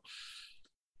might not,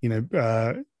 you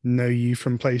know you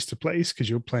from place to place because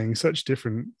you're playing such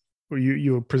different, or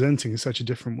you're presenting in such a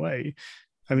different way.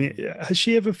 I mean, has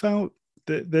she ever felt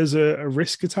that there's a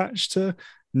risk attached to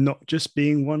not just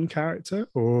being one character,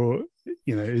 or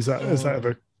you know, has that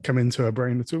ever come into her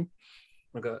brain at all?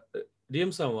 なんかリア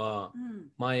ムさんは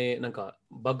前なんか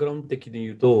バックグラウンド的に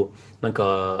言うとなん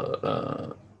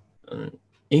か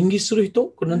演技する人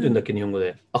これなんて言うんだっけ日本語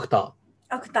でアクタ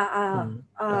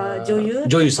ー女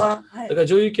優さん、だから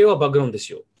女優系はバックグラウンドで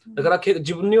すよ。だから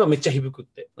自分にはめっちゃ響くっ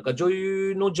て。なんか女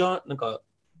優のなんか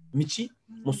道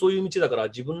もうそういう道だから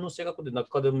自分の性格で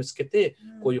中で見つけて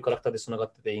こういうキャラクターでつなが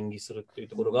ってて演技するっていう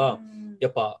ところがや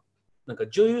っぱなんか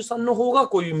女優さんの方が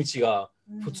こういう道が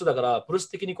普通だからプロレス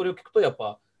的にこれを聞くとやっ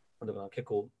ぱなんだかな結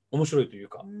構面白いという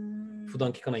か普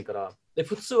段聞かないからで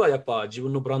普通はやっぱ自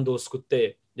分のブランドを作っ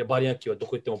ていやバリアンキーはど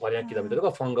こ行ってもバリアンキーだみたいなの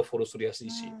がファンがフォローするやすい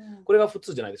しこれが普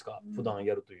通じゃないですか普段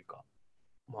やるというか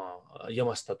まあ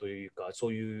山下というか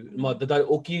そういうまあ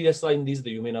大きいレスラーインディーズ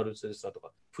で有名なレスラーと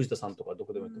か藤田さんとかど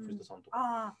こでも行って藤田さんと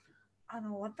か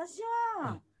私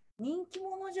は人気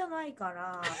者じゃないか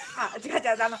ら違う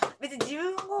別に自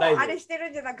分をあれして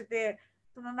るんじゃなくて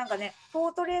そのなんかねポ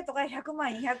ートレートが100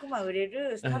万200万売れ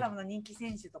るスタダムの人気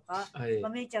選手とか、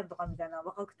メイちゃんとかみたいな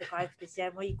若くて可愛くて試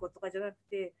合もいい子とかじゃなく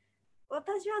て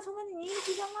私はそんなに人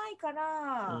気じゃないか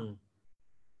ら、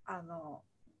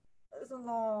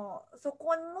そ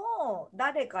この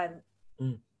誰か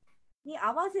に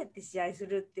合わせて試合す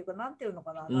るっていうかなんていうの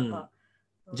かな、なんか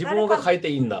自分が変えて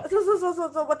いいんだ。そう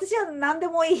私は何で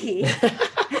もいい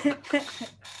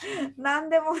何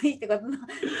でもいいってかなんて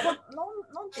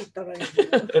言ったらいい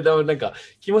のなんか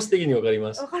気持ち的にわかり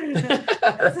ます。わかる知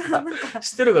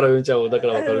ってるから読んじゃうだか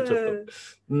らわかるちょっ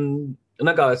と。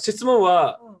なんか質問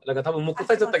はなんか多分もう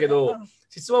答えちゃったけど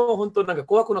質問は本当なんか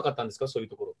怖くなかったんですかそういう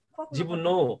ところ。自分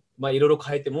のまあいろいろ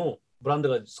変えてもブランド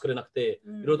が作れなくて、い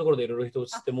ろいろところでいろいろ人を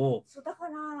知ってもそうだか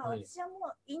ら、私はも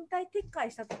う引退撤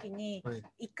回したときに、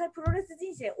一回プロレス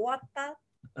人生終わった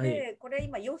で、これ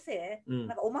今余生、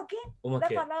なんかおまけだ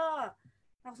から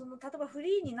なんかその例えばフ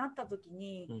リーになったとき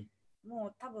に、も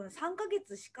う多分3ヶ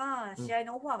月しか試合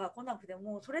のオファーが来なくて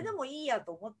も、それでもいいや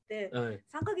と思って、3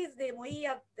ヶ月でもいい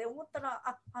やって思ったら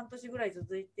半年ぐらい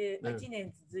続いて、1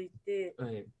年続いて、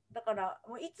だから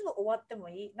もういつも終わっても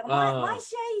いい。だから毎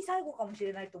試合最後かもし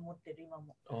れないと思ってる今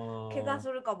も。怪我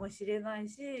するかもしれない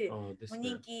し、もう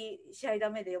人気試合ダ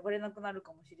メで呼ばれなくなる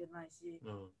かもしれないし、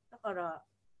だから、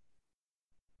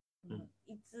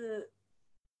いつ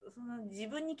その自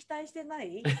分に期待してな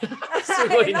いす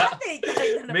ごいな。なんて言ったらい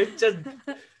いんだろう。めっちゃ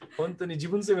本当に自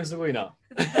分責めすごいな。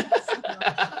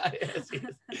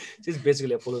She's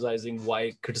basically apologizing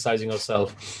why criticizing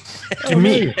herself. To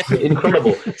me,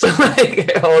 incredible. So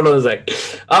like, hold on a sec.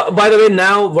 By the way,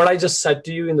 now what I just said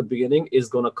to you in the beginning is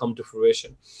gonna come to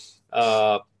fruition.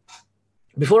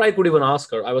 Before I could even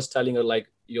ask her, I was telling her like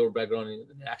your background in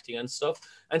acting and stuff,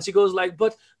 and she goes like,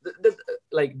 but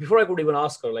like before I could even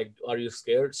ask her like, are you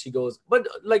scared? She goes, but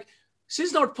like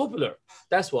she's not popular.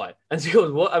 That's why. And she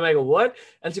goes, what? I'm like, what?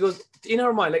 And she goes, in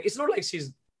her mind, like, it's not like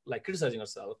she's like criticizing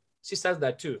herself. She says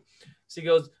that too. She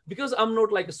goes, because I'm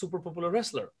not like a super popular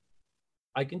wrestler,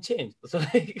 I can change. So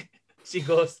like, she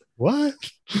goes, what?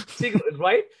 She goes,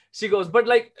 right? She goes, but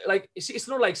like it's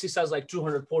not like she says like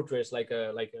 200 portraits, like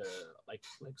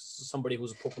somebody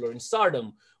who's popular in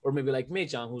stardom, or maybe like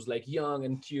Mei-chan, who's like young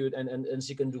and cute, and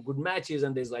she can do good matches,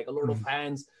 and there's like a lot of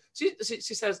fans. She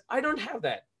says, I don't have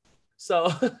that. So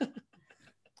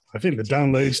I think the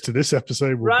downloads to this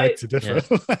episode will beg to differ.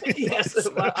 Yeah. Yes,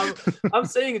 I'm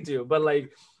saying it to you, but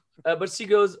like, but she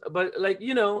goes, but like,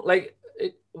 you know, like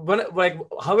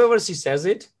however she says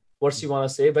it, what she want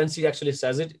to say, when she actually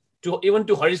says it, even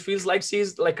to her, it feels like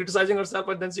she's like criticizing herself,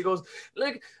 and then she goes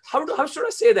like, how should I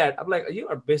say that? I'm like, you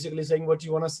are basically saying what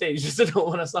you want to say. You just don't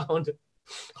want to sound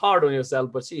hard on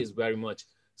yourself, but she is very much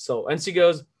so. And she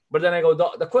goes, but then I go,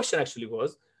 the question actually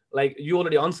was, like, you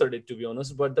already answered it, to be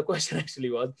honest, but the question actually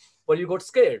was, well, you got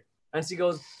scared. And she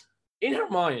goes, in her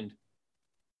mind,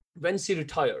 when she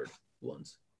retired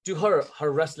once, to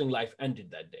her wrestling life ended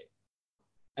that day.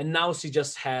 And now she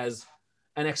just has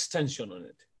an extension on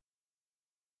it.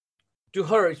 To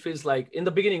her, it feels like, in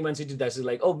the beginning when she did that, she's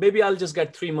like, oh, maybe I'll just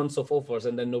get 3 months of offers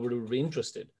and then nobody will be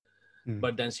interested.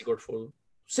 But then she got for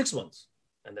 6 months.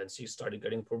 And then she started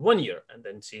getting for 1 year. And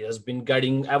then she has been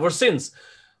getting ever since.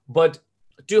 But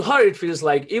to her, it feels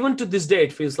like, even to this day,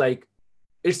 it feels like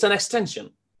it's an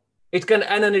extension. It can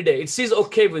end any day. She's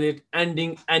okay with it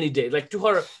ending any day. Like, to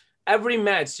her, every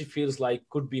match she feels like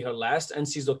could be her last, and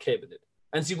she's okay with it.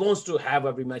 And she wants to have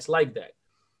every match like that.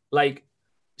 Like,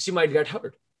 she might get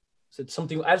hurt. So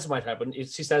something else might happen.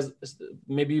 She says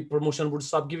maybe promotion would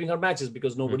stop giving her matches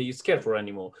because nobody is scared for her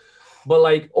anymore. But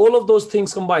like, all of those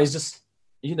things combined is just,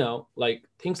 you know, like,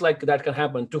 things like that can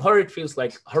happen. To her, it feels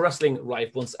like her wrestling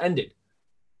life once ended.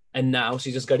 And now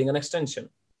she's just getting an extension.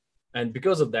 And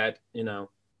because of that, you know,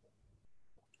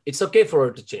 it's okay for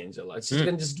her to change a lot. She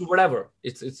can just do whatever.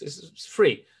 It's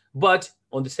free. But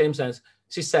on the same sense,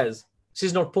 she says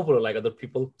she's not popular like other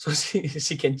people, so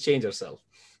she can change herself.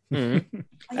 今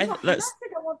話して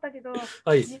て思ったけど、自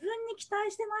分に期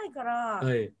待してないから、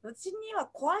うちには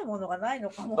怖いものがないの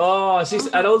かも。Oh,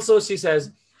 and also she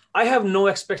says, I have no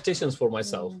expectations for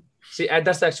myself. See,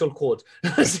 that's the actual quote.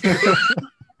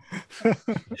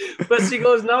 But she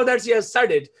goes, now that she has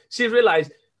said it, she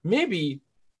realized maybe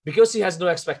because she has no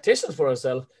expectations for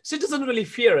herself, she doesn't really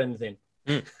fear anything.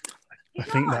 I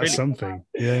think that's something.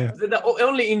 Yeah. The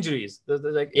only injuries,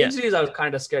 injuries are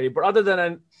kind of scary, but other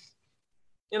than,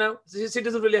 you know, she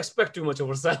doesn't really expect too much of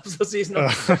herself, so she's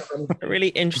not. A really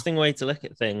interesting way to look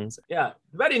at things. Yeah,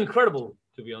 very incredible,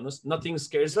 to be honest. Nothing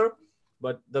scares her,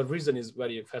 but the reason is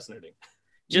very fascinating.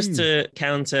 Just to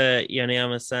counter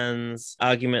Yoneyama-san's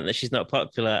argument that she's not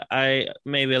popular, I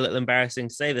may be a little embarrassing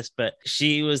to say this, but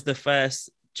she was the first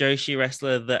Joshi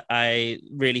wrestler that I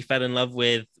really fell in love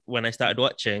with when I started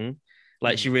watching.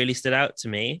 Like, she really stood out to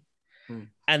me.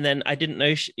 And then I didn't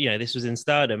know, this was in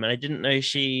Stardom, and I didn't know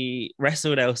she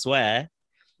wrestled elsewhere.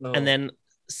 No. And then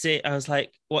I was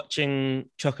like watching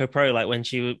Choco Pro, like when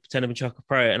she turned up in Choco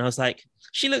Pro, and I was like,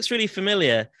 she looks really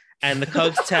familiar. And the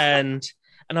cogs turned,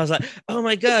 and I was like, oh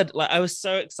my God. Like, I was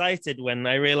so excited when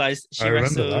I realized she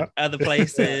wrestled other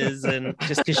places, and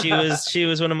just because she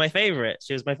was one of my favorites.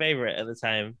 She was my favorite at the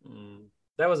time.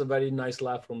 That was a very nice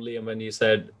laugh from Liam when he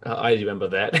said, I remember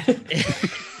that.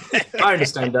 I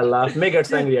understand that laugh. Meg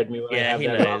gets angry at me when I have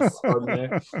that laugh.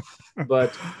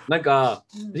 But なんか、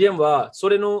リアムはそ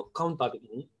れのカウンター的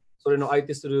に、それの相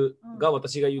手するが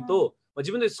私が言うと、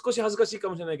自分で少し恥ずかしいか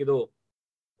もしれないけど、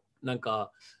なん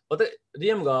か、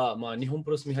リアムが日本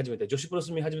プロレス見始めて、女子プロレ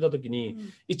ス見始めたとき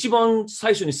に、一番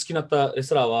最初に好きになったレ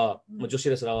スラーは、女子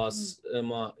レスラー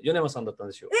は、米山さんだったん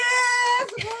ですよ。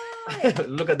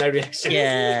Look at that reaction.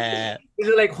 Yeah.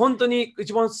 It's like 本当に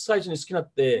一番最初に好きになっ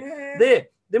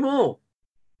て、でも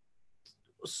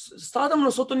スターダム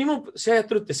の外にも試合やっ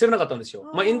てるって知らなかったんです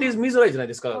よ。インディーズ見づらいじゃない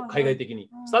ですか、海外的に。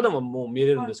スターダムはもう見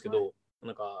れるんですけど、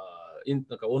なんか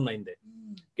オンラインで。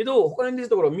けど他のインディー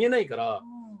ズところは見えないから、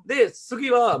で次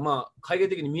は海外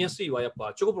的に見やすいはやっ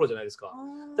ぱチョコプロじゃないですか。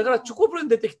だからチョコプロに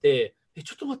出てきて、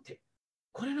ちょっと待って。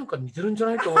これなんか似てるんじゃ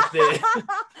ないと思って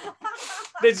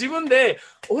で自分で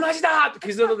同じだって気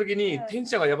づいた時にテン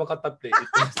ションがやばかったって言って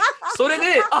ます。それ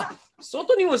で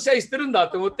外にも試合してるんだ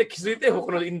って思って気づいて他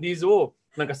のインディーズを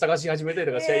なんか探し始めて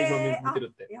だから試合今見てる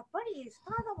って。やっぱりス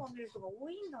ターダムを見る人が多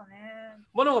いんだね。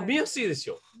なんか見やすいです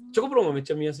よ。チョコプロもめっ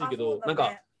ちゃ見やすいけど、なん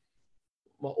か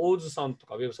オーズさんと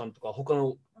かウェブさんとか他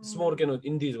のスモール系の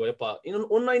インディーズはやっぱ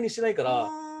オンラインにしないから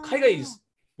海外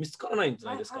見つからないんじゃ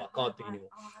ないですか、科学的にも。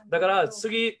だから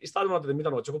次スタートマットで見た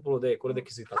のがチョコプロでこれで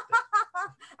気づいたって。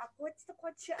こ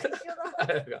っちは一緒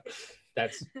だ。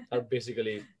That's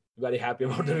basically very happy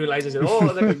about the realization. Oh,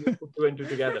 like you put two and two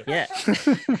together. Yeah,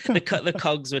 the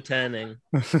cogs were turning.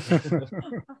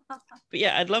 But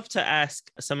yeah, I'd love to ask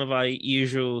some of our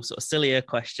usual sort of sillier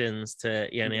questions to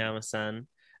Yoneyama-san.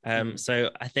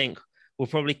 So I think we'll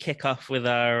probably kick off with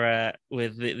our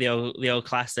with the old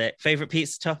classic. Favorite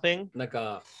pizza topping? なん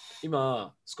か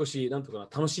今少しなんとかな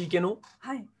楽しい系の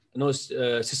はい。の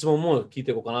質問も聞い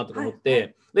ていこうかなと思っ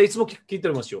て、でいつも聞いて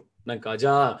おりますよ。なんかじ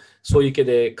ゃあそういう系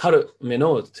で軽め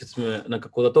の説明なんか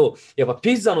こうだとやっぱ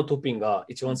ピザのトッピングが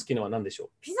一番好きなのは何でしょう？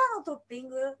ピザのトッピン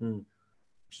グ、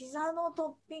ピザのト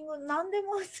ッピング何で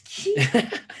も好き。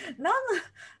な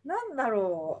んだ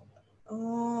ろう。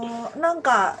なん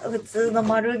か普通の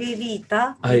マルゲリー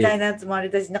タみたいなやつもあれ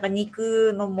だし、なんか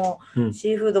肉のも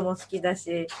シーフードも好きだ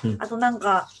し、あとなん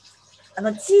か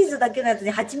チーズだけのやつ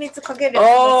に蜂蜜かけるやつ。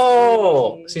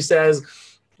Oh, she says,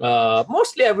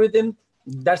 mostly everything.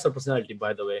 That's her personality,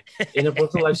 by the way. In her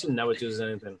personal life, she never chooses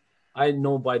anything. I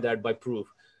know by that, by proof.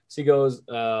 She goes,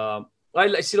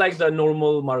 she likes the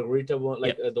normal margarita one,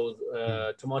 like those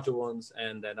tomato ones,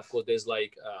 and then of course there's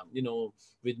like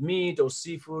with meat or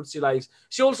seafood.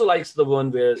 She also likes the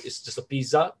one where it's just a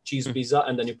pizza, cheese pizza,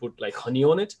 and then you put like honey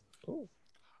on it. Oh.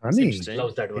 Honey.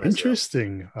 Loves that one.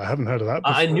 Interesting. I haven't heard of that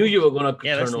before. I knew you were gonna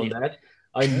turn on that.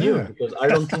 I knew because I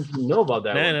don't think you know about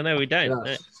that. No, we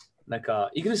don't. なん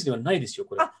かイギリスにはないですよ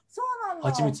これ。あ、そうなんだ。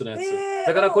蜂蜜のやつ。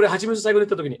だからこれ蜂蜜最後に言っ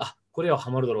た時にこれはハ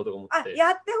マるだろうと思って。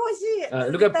やってほし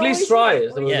い。Look at, please try.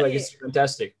 It was like it's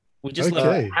fantastic. We just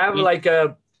have like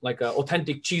a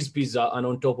authentic cheese pizza, and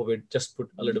on top of it, just put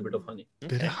a little bit of honey.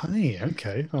 Bit of honey,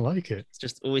 okay, I like it. It's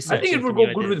just always. I think it would go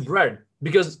good with bread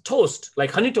because toast,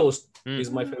 like honey toast, is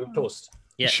my favorite toast.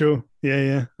 Yeah, sure.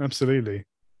 Yeah, absolutely.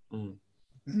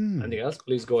 Anything else?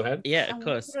 Please go ahead. Yeah, of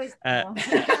course.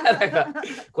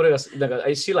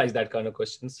 She likes that kind of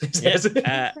questions.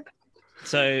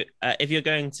 So if you're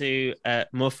going to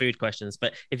more food questions,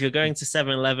 but if you're going to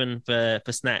 7-Eleven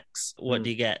for snacks, what do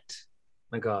you get?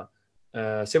 なんか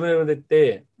セブンイレブンで行っ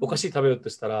てお菓子食べようと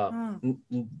したら、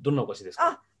どんなお菓子です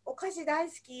か？お菓子大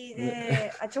好き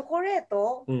で、チョコレー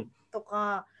トと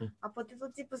か、ポテト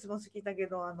チップスも好きだけ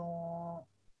ど、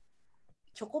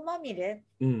チョコまみれ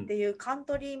っていうカン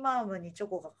トリーマームにチョ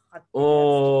コがかかってるやつ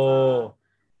と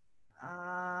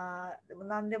か、でも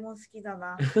何でも好きだ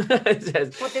な。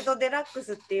ポテトデラック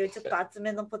スっていうちょっと厚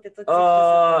めのポテトチップス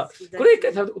が好きだし。これ一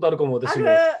回食べたことあるかも私も。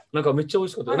なんかめっちゃ美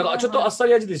味しかった。なんかちょっとあっさ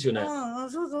り味ですよね。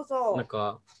そう。なん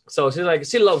か、so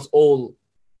she loves all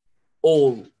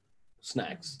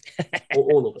snacks,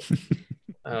 all of it.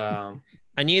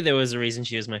 I knew there was a reason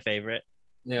she was my favorite.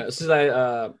 Yeah, she's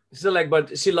like,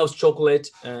 but she loves chocolate.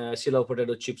 She loves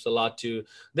potato chips a lot too.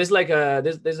 There's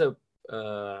a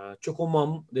choco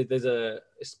mum. There's a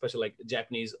special like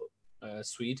Japanese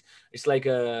sweet. It's like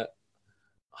a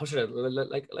how should I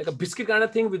like a biscuit kind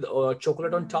of thing with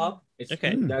chocolate on top. It's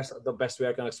okay. That's the best way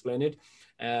I can explain it.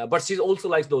 But she also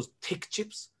likes those thick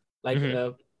chips, like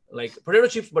potato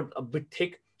chips, but a bit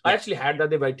thick. I actually had that.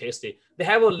 They're very tasty. They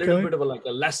have a little bit of a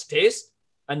less taste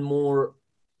and more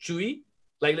chewy.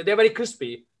 Like they're very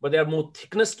crispy, but they have more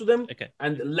thickness to them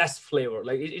and less flavor.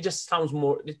 Like it just sounds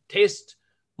more. It tastes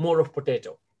more of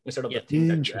potato instead of the thing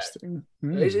that you add.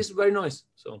 It's very nice.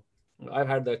 So I've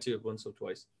had that too once or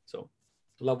twice. So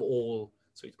love all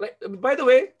sweets. Like by the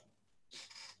way,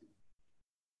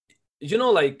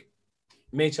 like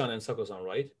Mei-chan and Sako-san,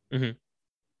 right?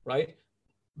 Right?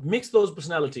 Mix those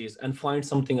personalities and find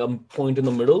something a point in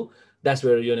the middle. That's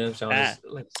where Yoneyama-chan is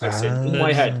like in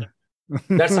my head.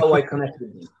 That's how I connect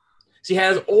with him. She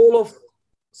has all of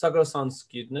Sakura-san's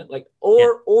cuteness,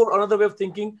 or another way of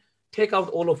thinking, take out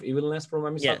all of evilness from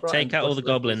Ami Sakura. Take out all the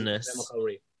goblinness.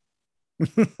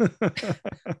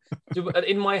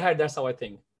 In my head, that's how I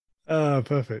think.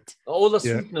 Perfect. All the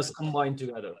sweetness combined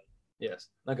together. Yes.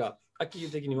 なんか、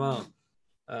秋的には、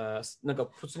なんか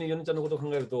普通にヨネちゃんのことを考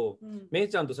えると、メイ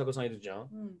ちゃんとサクさんいるじゃん。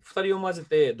二人を混ぜ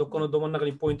て、どこのど真ん中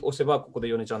にポイント押せば、ここで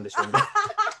ヨネちゃんでしょうね。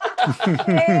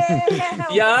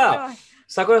いや、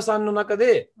さくらさんの中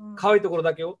で可愛いところ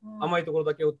だけを、甘いところ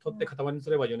だけを取って塊にす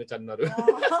ればヨネちゃんになる。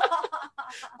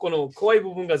この怖い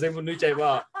部分が全部抜いちゃえ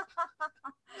ば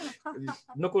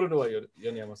残るのは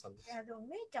米山さんです。いやでも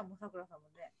メイちゃんもさくらさんも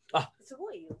ね。す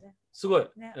ごいよね。すごい。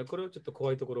これはちょっと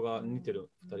怖いところが似て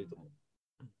る二人とも。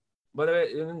By the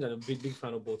way, I'm a big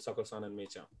fan of both Sakura-san and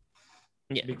Mei-chan.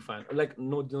 Yeah. Big fan. Like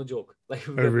no joke. Like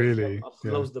really?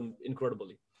 Loves them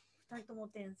incredibly.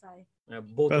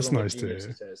 Both That's nice to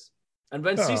hear. And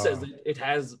when she says it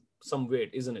has some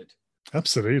weight, isn't it?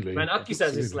 Absolutely. When Aki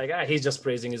says it's like, he's just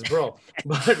praising his bro.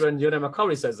 But when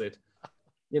Kaori says it,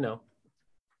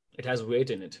 It has weight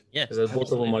in it. Yeah, because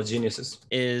both of them are geniuses.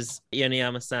 Is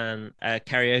Yoneyama-san a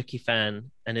karaoke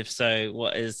fan? And if so,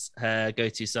 what is her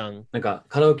go-to song? なんか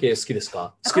カラオケ好きです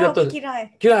か？好きカラオだったらケ嫌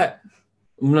い。嫌い。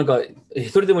なんか一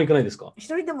人でも行かないですか？一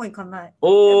人でも行かない。で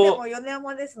おも米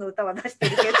山ですの歌は出して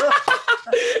るけど。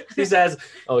She says,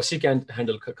 "Oh, she can't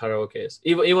handle karaoke.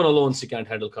 Even alone, she can't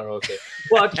handle karaoke.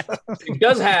 But she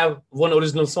does have one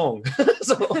original song.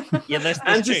 So, Yeah, that's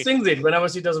and true. she sings it whenever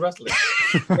she does wrestling."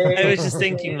 I was just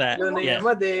thinking that. Yeah.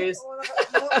 Yoneyamaです. も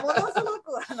のすご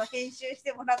く編集し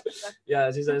てもらった。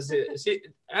Yeah, she says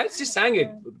she sang it,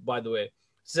 by the way.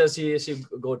 She says she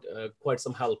got quite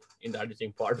some help in the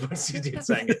editing part, but she did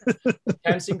sing it.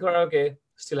 Can't sing karaoke,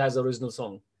 still has the original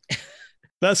song.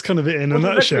 That's kind of it in a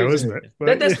nutshell, isn't it?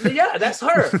 But, That's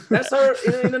her. That's her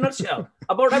in a nutshell.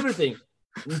 About everything.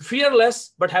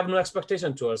 Fearless, but have no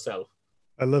expectation to herself.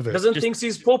 I love it. Doesn't think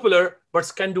she's popular,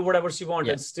 but can do whatever she wants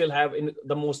and still have in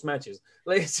the most matches.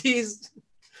 Like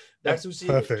that's who she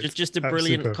perfect. Is. Just a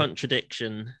brilliant perfect.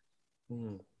 contradiction.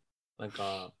 なん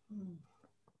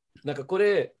かこ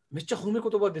れめっちゃ褒め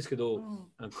言葉ですけど、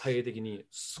海外的に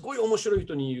すごい面白い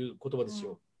人に言う言葉です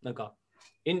よ。なんか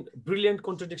in brilliant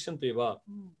contradiction といえば、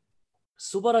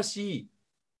素晴らしい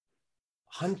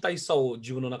反対さを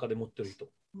自分の中で持ってる人。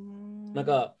なん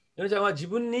かヨネちゃんは自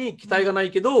分に期待がない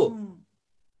けど、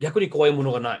逆に怖いも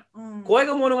のがない。怖い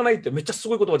ものがないってめっちゃす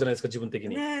ごい言葉じゃないですか、自分的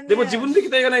に。でも自分で期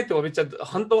待がないってめっちゃ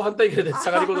反対形で下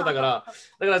がりことだから、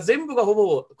だから全部がほ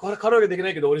ぼカラオケできな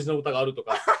いけどオリジナル歌があると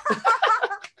か。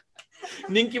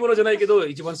人気者じゃないけど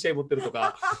一番試合持ってると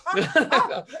かキ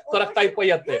ャラクターいっぱい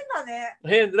やって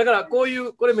変だからこ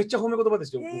れめっちゃ褒め言葉で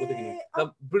すよ、僕的に。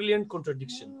Brilliant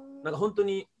contradiction。なんか本当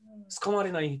に捕ま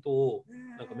れない人を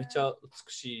なんかめっちゃ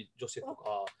美しい女性と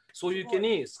かそういう系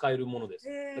に使えるものです。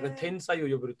だから天才を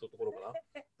呼べるところかな。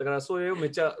だからそういうめ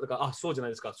っちゃだからそうじゃな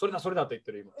いですか。それだと言っ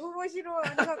てる今。面白い。あ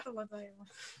りがとうございま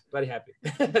す。Very happy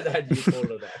that you told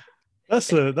her that.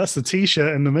 That's a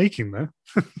t-shirt in the making, though.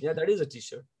 Yeah, that is a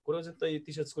t-shirt. これは絶対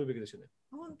T-shirt 作るべきですよね。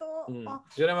本当。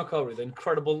Yoneyama Kaori, the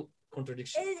incredible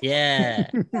contradiction. Yeah.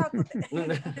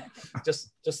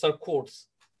 just her quotes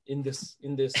in this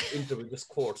interview, just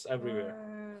quotes everywhere.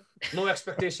 No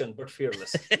expectation, but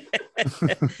fearless.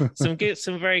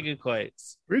 Some very good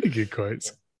quotes. Really good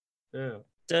quotes. Yeah.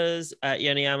 Does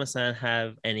Yoneyama-san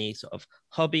have any sort of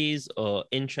hobbies or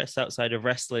interests outside of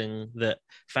wrestling that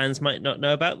fans might not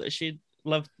know about that she'd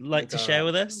like to share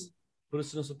with us? プロレ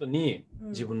スの外に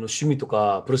自分の趣味と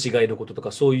か、プロレス以外のことと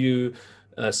か、そういう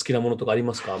好きなものとかあり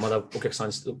ますか？まだお客さ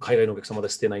ん、海外のお客さんまだ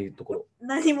してないところ。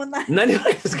何もない。何もな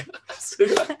いですか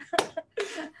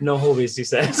？No hobbies, she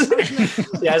says.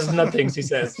 She has nothing, she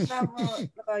says. だ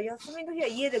から休みの日は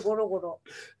家でゴロゴロ。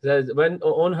When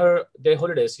on her day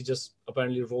holidays, she just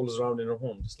apparently rolls around in her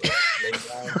home, just like laying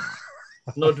down,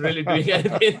 not really doing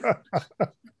anything.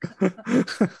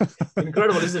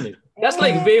 Incredible, isn't it? That's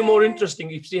like way more interesting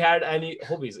if she had any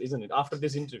hobbies, isn't it? After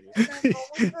this interview.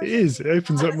 It is. It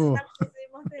opens up more.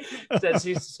 Said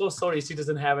she's so sorry she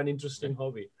doesn't have an interesting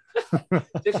hobby.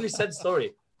 She actually said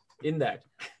sorry in that.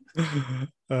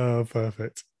 Oh,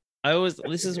 perfect.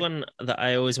 This is one that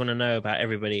I always want to know about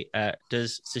everybody.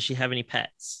 Does she have any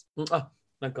pets?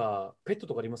 なんかペット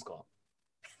とかありますか？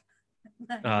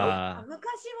昔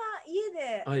は家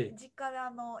で実家で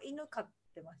犬飼っ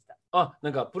てました。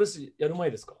なんかプロレスやる前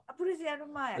ですか？プロレスやる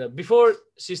前。Before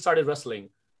she started wrestling,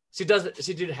 she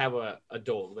did have a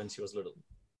dog when she was little.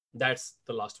 That's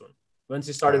the last one. When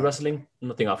she started wrestling,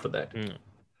 nothing after that.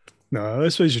 No, I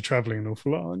suppose you're traveling an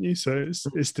awful lot, aren't you? So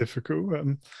it's difficult.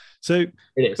 So it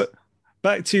is. But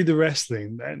back to the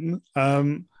wrestling then.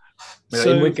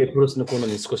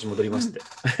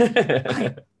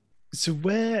 So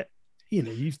where,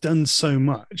 you've done so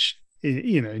much,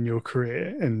 in your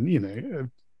career and,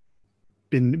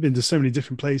 been to so many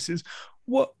different places.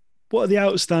 What are the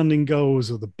outstanding goals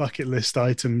or the bucket list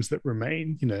items that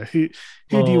remain? Who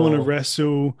do you want to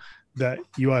wrestle that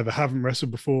you either haven't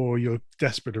wrestled before or you're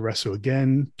desperate to wrestle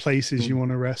again? Places you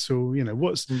want to wrestle?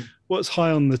 What's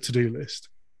high on the to-do list?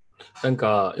 なん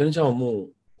か、ヨネちゃんはも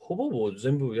うほぼ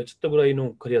全部やっちゃったぐらい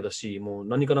のキャリアだし、もう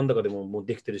何かなんだかでもう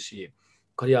できてるし、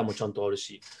キャリアもちゃんとある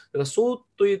し、だからそう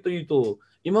というと、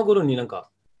今頃になんか、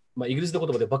イギリスの言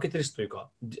葉でバケットリストというか、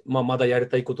まだやり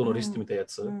たいことのリストみたいなや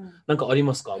つ、なんかあり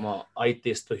ますか？相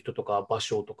手と人とか場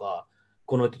所とか、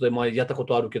この人でやったこ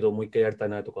とあるけどもう一回やりたい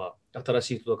なとか、新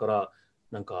しい人だから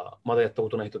なんかまだやったこ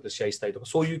とない人と試合したいとか、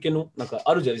そういう系のなんか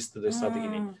あるじゃんリストでスター的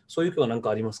に、そういう系はなんか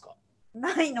ありますか？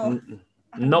ないの。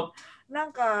No. な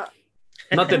んか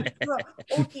Nothing.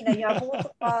 大きな野望と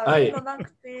かそういうのな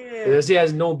くて。She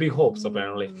has no big hopes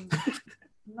apparently.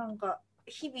 なんか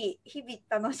日々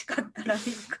楽しかったらいい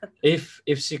か。If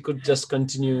she could just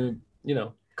continue,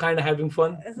 kind of having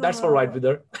fun, that's all right with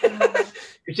her.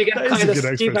 If she can kind of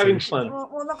keep having fun.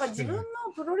 もうなんか自分の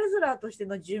プロレスラーとして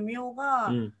の寿命が、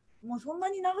もうそんな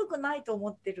に長くないと思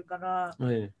ってるから、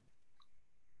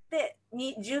で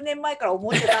10年前から思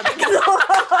ってたんだけど、だか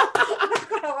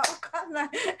らわかんない。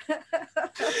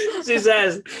She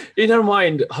says, in her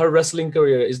mind, her wrestling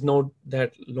career is not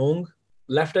that long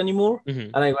left anymore.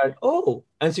 And I went, oh.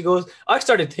 And she goes, I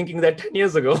started thinking that 10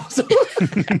 years ago. So 走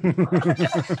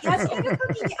る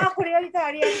ときに、これやりたい、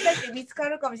あれやりたいって見つか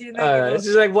るかもしれないけど。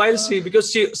she's like,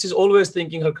 because she's always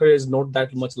thinking her career is not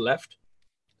that much left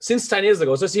since 10 years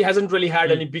ago. So she hasn't really had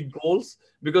any big goals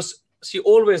because she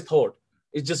always thought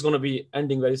it's just going to be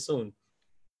ending very soon.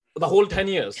 The whole 10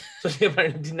 years. So she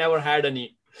never had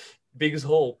any big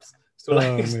hopes. So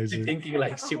thinking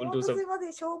like she will do something.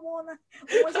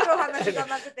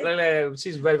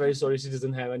 She's very, very sorry she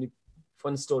doesn't have any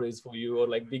fun stories for you or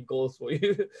like big goals for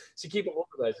you. She keeps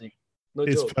organizing. No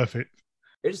it's joke. Perfect.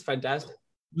 It's fantastic.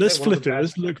 Let's flip it.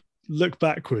 Let's look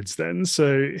backwards then.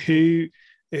 So who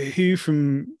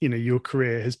from your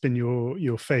career has been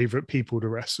your favorite people to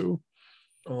wrestle?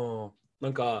 な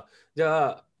んかじゃ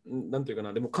あなんていうか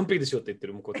な、でも完璧ですよって言って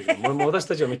る向こう的にもう私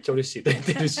たちはめっちゃ嬉しいって言っ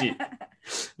てるし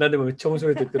なんでもめっちゃ面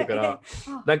白いって言ってるから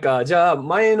なんかじゃあ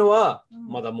前のは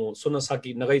まだもうそんな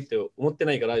先長いって思って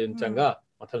ないからユンちゃんが、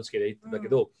楽しければ言ってたけ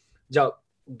ど、じゃあ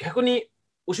逆に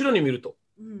後ろに見ると、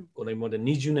この今まで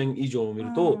20年以上も見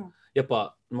ると、やっ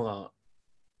ぱ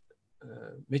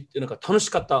めっちゃなんか楽し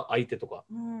かった相手とか、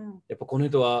やっぱこの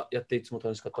人はやっていつも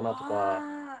楽しかったなとか、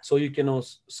そういう系の好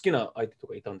きな相手と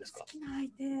かいたんですか？好きな相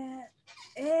手、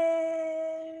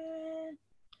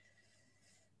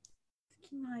好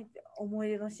きな相手、思い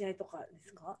出の試合とかで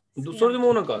すか？それで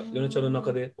もなんかヨネちゃんの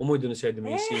中で思い出の試合でも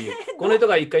いいし、この人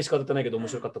が1回しか当たってないけど面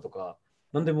白かったとか、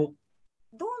なんでも。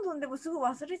どんどんでもすぐ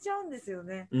忘れちゃうんですよ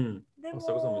ね。でもさ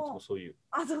くらさんもいつもそういう。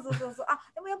そう。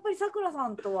でもやっぱりさくらさ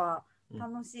んとは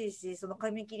楽しいし、その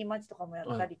紙切り待ちとかもや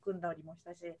ったり組んだりもし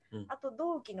たし、あと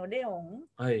同期のレオン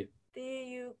って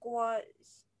いう子は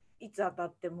いつ当た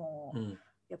っても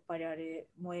やっぱりあれ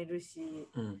燃えるし、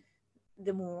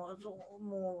でも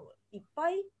もういっぱ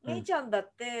いめいちゃんだ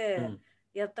って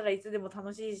やったらいつでも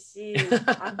楽しいし、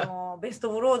ベスト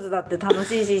ブローズだって楽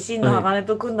しいし、真の鋼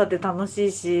と組んだって楽し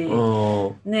いし、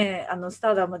ね、スタ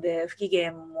ーダムで不機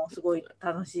嫌もすごい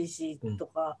楽しいしと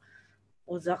か、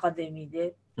オズアカデミー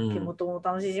で手元も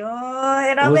楽しいし、選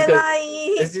べない。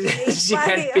She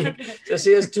can't pick. So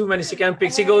she has too many. She can't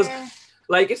pick. She goes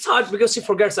like it's hard because she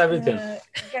forgets everything.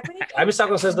 I mean,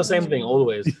 Sakura says the same thing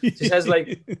always. She says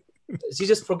like she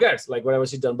just forgets like whatever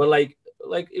she's done. But like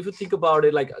if you think about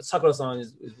it, like Sakura-san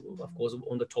is of course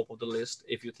on the top of the list.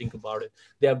 If you think about it,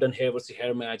 they have done hair versus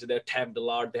hair match. They're tagged a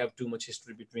lot. They have too much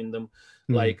history between them.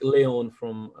 Like Leon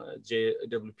from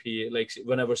JWP, like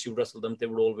whenever she wrestled them, they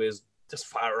would always just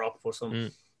fire up for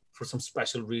some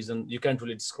special reason. You can't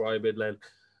really describe it. Like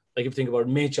if you think about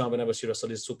Mei-chan, whenever she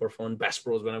wrestles is super fun. Best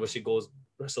Bros, whenever she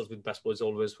wrestles with Best Bros is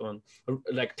always fun.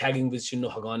 Like tagging with Shinno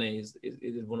Hagane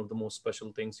is one of the most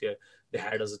special things here they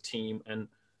had as a team. And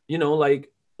like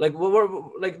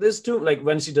there's two, like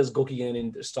when she does Gokigen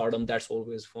in Stardom, that's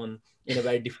always fun in a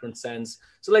very different sense.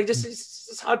 So like just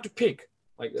it's hard to pick.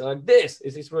 Like this,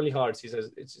 it's really hard. She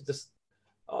says it's just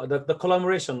the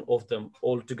collaboration of them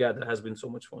all together has been so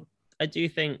much fun. I do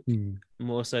think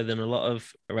more so than a lot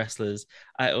of wrestlers,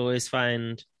 I always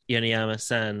find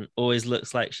Yoneyama-san always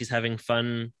looks like she's having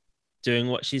fun doing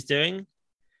what she's doing.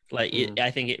 Like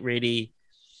I think it really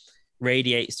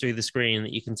radiates through the screen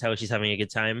that you can tell she's having a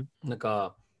good time. なん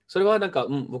かそれは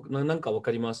僕なんかわか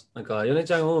ります。なんかヨネ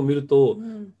ちゃんを見ると、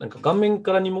なんか画面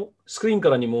からにもスクリーンか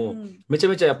らにも、めちゃ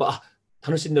めちゃやっぱ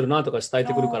楽しんでるなとか伝え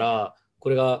てくるから、こ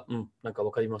れがなんか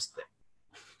わかりますって。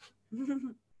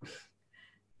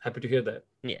Happy to hear that.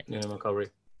 Yeah. Kaori.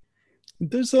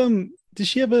 Does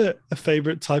she have a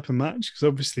favorite type of match? Because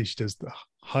obviously she does the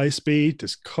high speed,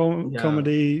 does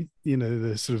comedy,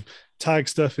 the sort of tag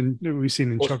stuff, and we've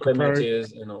seen in Chocolate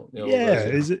matches,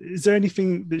 is there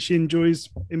anything that she enjoys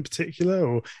in particular,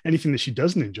 or anything that she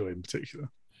doesn't enjoy in particular?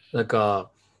 なんか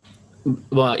い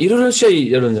ろいろ試合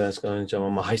やるんじゃないですかね。じゃ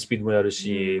あハイスピードもやる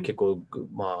し、結構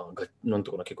なん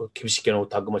とかな結構厳しい系の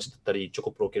タッグマッチだったり、チョ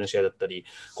コプロ系の試合だったり、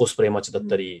コスプレマッチだっ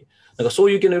たり、なんかそ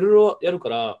ういう系のいろいろやるか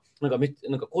ら、なんか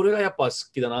これがやっぱ好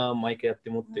きだな、毎回やっ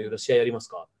てもっていう試合やります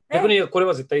か？逆にこれ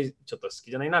は絶対ちょっと好き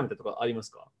じゃないなみたいなとかありま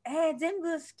すか？全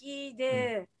部好き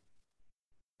で、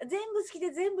全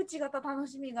部違った楽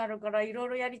しみがあるからいろい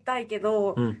ろやりたいけ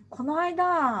ど、この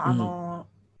間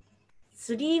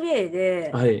スリーウェイ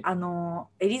で、はい。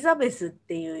エリザベスっ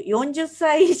ていう40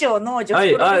歳以上の女子プロ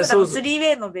レスラーのスリーウ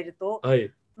ェイのベルト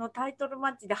のタイトルマ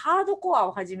ッチでハードコア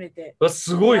を初めて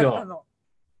すごいな。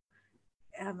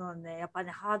やっぱ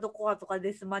ね、ハードコアとか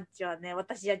デスマッチはね、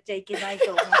私やっちゃいけないと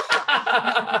思った。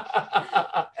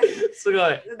すごい。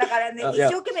だからね、一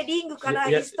生懸命リングから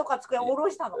椅子とか机を下ろ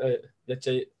したの。やっ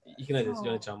ちゃいけないです、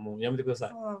ヨネちゃん。もうやめてくださ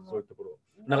い。そういうところ。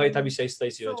長い旅したい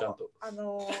ですよ、ちゃんと。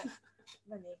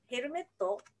ヘルメッ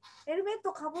ト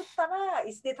かぶったら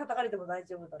椅子で叩かれても大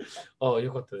丈夫だった。ああ、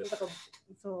よかったです。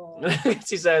そう。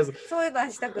She says, そういうの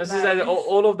はしたくない。She says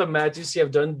all of the matches she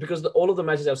have done, because all of the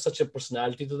matches have such a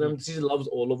personality to them. She loves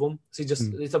all of them.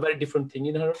 It's a very different thing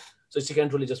in her. So she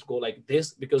can't really just go like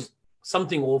this, because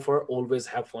something over always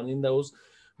have fun in those.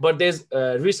 But there's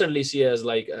recently she has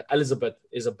like Elizabeth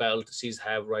is a belt she's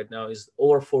have right now is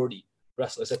over 40.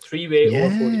 Wrestler. It's a three-way over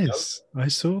 40 belt. Yes, I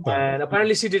saw that. And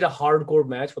apparently she did a hardcore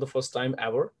match for the first time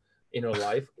ever in her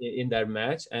life in that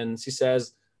match. And she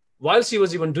says, while she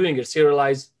was even doing it, she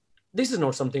realized, this is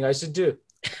not something I should do.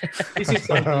 This is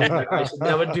something that I should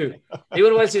never do.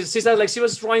 Even while she says, like, she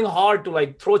was trying hard to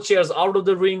like throw chairs out of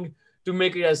the ring to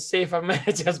make it as safe a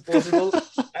match as possible.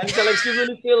 And so like she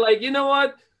really feel like, you know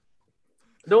what?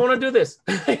 Don't want to do this.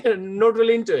 Not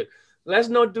really into it. Let's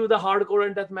not do the hardcore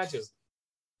and death matches.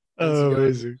 Oh,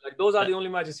 amazing. Like those are the only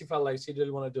matches she felt like she really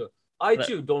want to do. I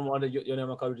too don't want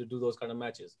Yoneyama Kaori to do those kind of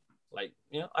matches. Like,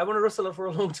 I want to wrestle her for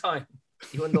a long time,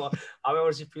 even though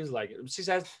however she feels like it. She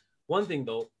says one thing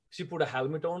though, she put a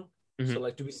helmet on, so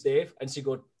like to be safe, and she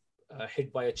got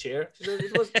hit by a chair. She said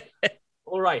it was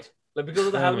all right. Like because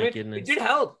of the helmet, it did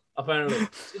help. Apparently,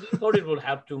 she didn't thought it would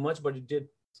help too much, but it did.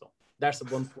 So that's the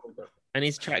one point. I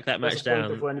need to track that match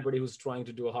down for anybody who's trying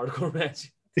to do a hardcore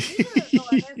match.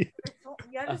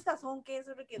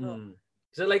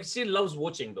 So like she loves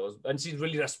watching those, and she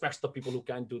really respects the people who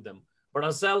can't do them. But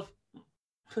herself,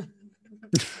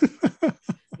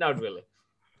 not really.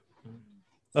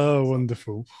 Oh,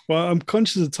 wonderful. Well, I'm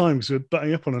conscious of time because we're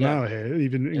butting up on an hour here,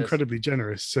 even incredibly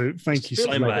generous. So thank you so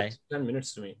much. Like 10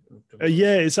 minutes to me.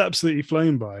 Yeah, it's absolutely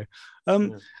flown by.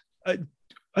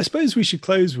 I suppose we should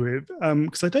close with,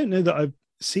 because I don't know that I've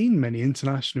seen many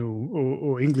international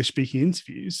or English-speaking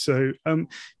interviews. So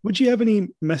would you have any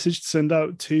message to send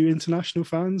out to international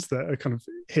fans that are kind of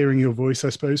hearing your voice, I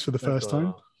suppose, for the first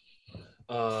time?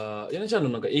 ヤネちゃんの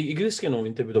なんかイギリス系のイ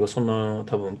ンタビューとかそんな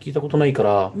多分聞いたことないか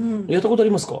ら、やったことあ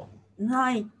りますか？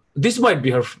ない。This might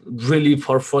be her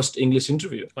first English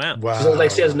interview. Wow. She says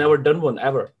like she has never done one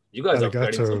ever. You guys are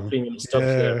getting some premium stuff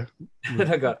here.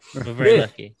 なんか、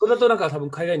で、これだとなんか多分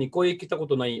海外に声聞いたこ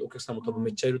とないお客さんも多分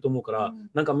めっちゃいると思うから、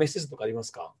なんかメッセージとかありま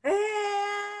すか？メッ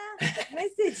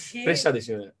セージ？プレッシャーです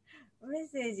よね。メッ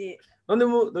セージ。なんで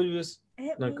も大丈夫です。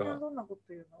なんか、みんなどんなこと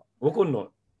言うの？わかんない。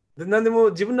で、なんで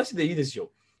も自分なしでいいです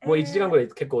よ。もう1時間ぐらい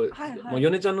結構、もうヨ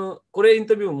ネちゃんのこれイン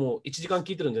タビューも1時間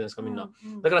聞いてるんじゃないですか、みんな。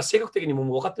だから性格的にもう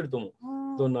分かってると思う。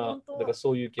どんな、だから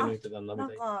そういう系の人なんだみ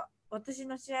たいな。私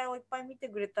の試合をいっぱい見て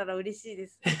くれたら嬉しいで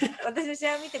す。私の試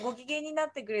合を見てご機嫌にな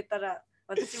ってくれたら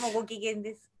私もご機嫌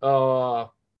です。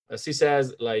She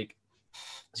says like,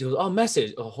 she goes, oh,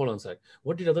 message. Oh, hold on a sec.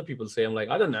 What did other people say? I'm like,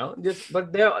 I don't know.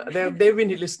 But they've been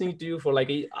listening to you for like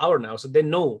an hour now, so they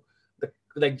know the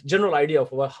like general idea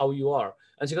of how you are.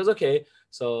 And she goes, okay.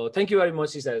 So thank you very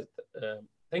much. She says,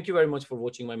 thank you very much for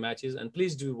watching my matches, and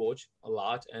please do watch a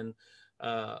lot. And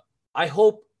I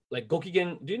hope. Like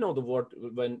Gokigen, do you know the word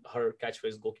when her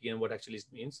catchphrase Gokigen, what actually it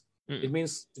means? It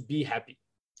means to be happy.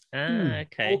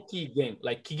 Okay. Gokigen.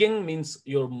 Like Kigen means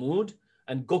your mood,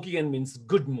 and Gokigen means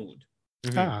good mood.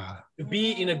 To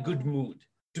be in a good mood,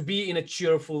 to be in a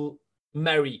cheerful,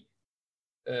 merry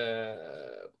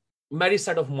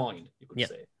state of mind, you could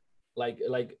say. Like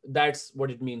that's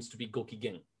what it means to be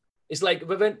Gokigen. It's like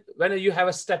when you have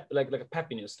a step, like a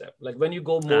pep in your step. Like when you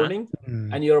go morning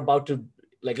and you're about to,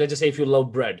 like, let's just say if you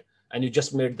love bread and you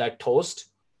just made that toast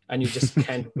and you just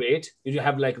can't wait, you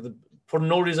have like for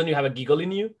no reason you have a giggle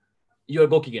in you, you're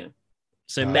Gokigen.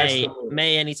 So May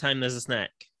anytime there's a snack.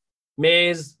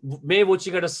 May what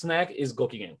you get a snack is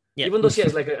Gokigen. Even though she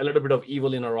has like a little bit of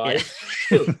evil in her eyes,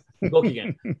 still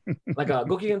Gokigen. なんか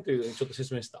Gokigenっていうちょっと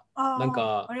説明した。なん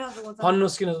かパンの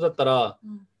好きな人だったら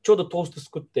ちょうどトースト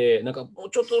作ってなんかもう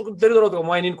ちょっと出るだろうとか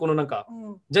前にこのなんか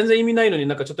全然意味ないのに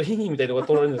なんかちょっとヒンヒンみたいなのが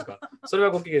取られるんですか？それ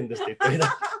はご機嫌ですって言って。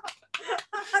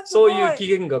そういう機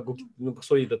嫌が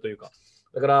そういうだというか。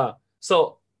だから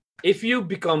so if you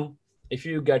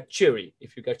get cheery,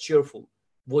 if you get cheerful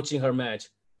watching her match,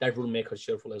 that will make her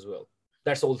cheerful as well.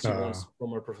 That's all she wants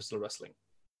from her professional wrestling.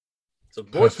 So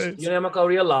watch Yoneyama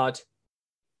Kaori a lot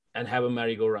and have a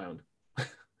merry-go-round.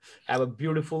 Have a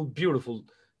beautiful, beautiful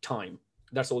time.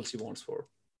 that's all she wants for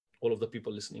all of the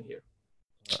people listening here.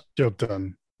 Job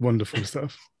done. Wonderful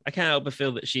stuff. I can't help but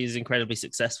feel that she's incredibly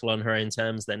successful on her own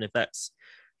terms then, if that's,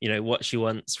 what she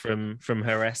wants from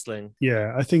her wrestling.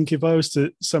 Yeah, I think if I was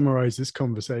to summarize this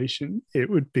conversation, it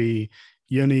would be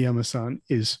Yoneyama-san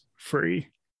is free.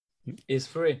 It's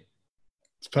free.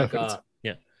 It's perfect.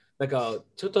 なんか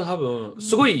ちょっと多分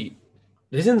すごい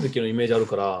レジェンド級のイメージある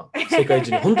から世界中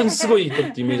に本当にすごい人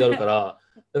ってイメージあるから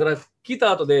だから聞い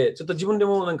た後でちょっと自分で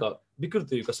もなんかびっくり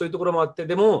というかそういうところもあって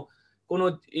でもこの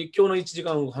今日の1時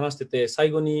間話してて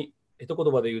最後に一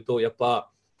言葉で言うとやっ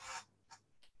ぱ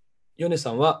ヨネ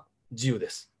さんは自由で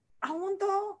す。あ、本当？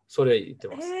それ言って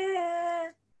ます。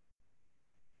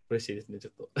嬉しいですねち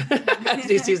ょっと。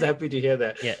She's happy to hear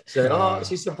that. Yeah. She's like, oh,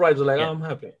 she's surprised. Like, oh, I'm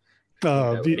happy.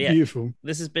 Oh, beautiful.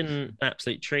 This has been an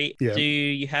absolute treat. Yeah. Does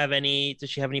she have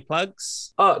any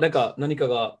plugs? なんか何か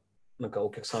がなんかお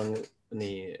客さん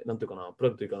になんていうかなプラ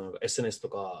グというかなんか SNS と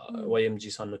か、YMG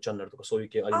さんのチャンネルとかそういう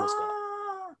系ありますか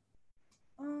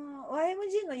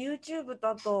？YMG の YouTube と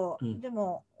あと、で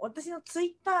も私のツイッ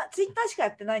ターしかや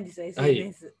ってないんですよ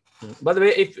SNS。By the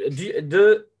way,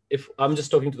 if I'm just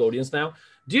talking to the audience now,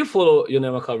 do you follow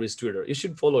Yoneyama Kaori's Twitter? You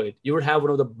should follow it. You will have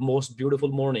one of the most beautiful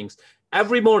mornings.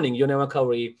 Every morning, Yoneyama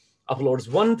Kaori uploads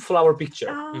one flower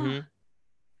picture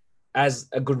as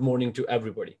a good morning to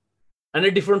everybody. And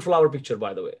a different flower picture,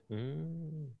 by the way.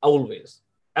 Always.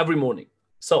 Every morning.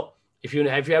 So, if you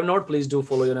have not, please do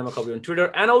follow Yoneyama Kaori on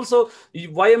Twitter. And also,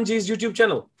 YMG's YouTube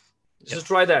channel. Just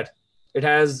try that. It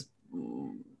has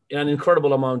an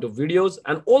incredible amount of videos.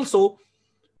 And also,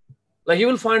 like you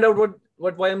will find out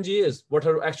what YMG is, what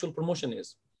her actual promotion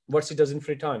is, what she does in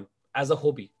free time as a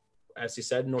hobby. As she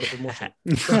said, not a promotion.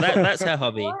 That's her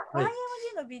hobby.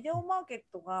 YMG のビデオマーケッ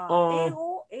トが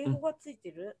英語がつい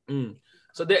てる。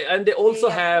So they also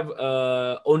have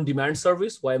on-demand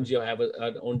service. YMG have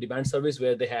an on-demand service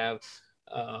where they have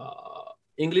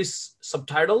English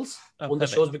subtitles on the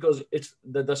shows because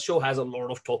the show has a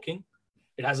lot of talking.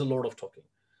 It has a lot of talking.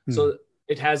 So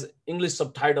it has English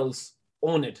subtitles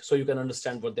on it so you can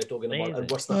understand what they're talking about and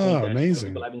what's the content. Amazing.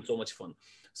 People having so much fun.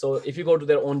 So if you go to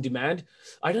their on demand,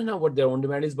 I don't know what their on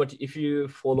demand is, but if you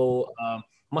follow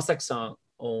Masaki-san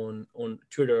on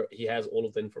Twitter, he has all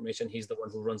of the information. He's the one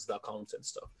who runs the accounts and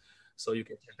stuff. So you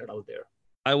can check that out there.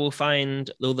 I will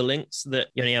find all the links that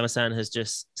Yoneyama-san has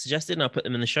just suggested and I'll put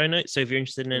them in the show notes. So if you're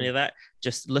interested in any of that,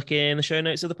 just look in the show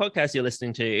notes of the podcast you're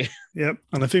listening to. Yep.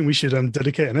 And I think we should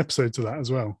dedicate an episode to that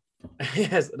as well.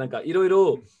 Yes. なんかいろい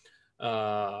ろ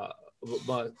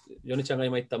ヨネちゃんが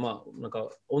今言った、なんか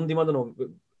オンディマンドのア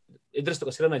ドレスと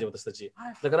か知らないじゃん私たち。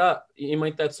だから今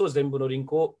言ったやつを全部のリン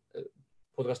クを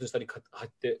ポッドキャストの下に貼っ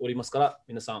ておりますから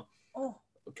皆さん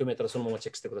興味あったらそのままチ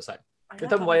ェックしてください。で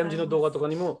多分 YMG の動画とか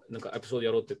にもなんかエピソード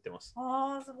やろうって言ってます。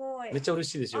すごい。めっちゃ嬉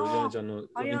しいですよヨネちゃんのイン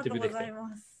タビューできて。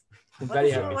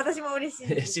私も嬉しい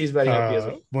です。She's very happy as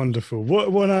well. Wonderful.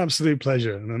 What an absolute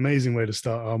pleasure. An amazing way to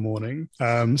start our morning.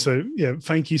 So, yeah,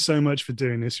 thank you so much for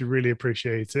doing this. We really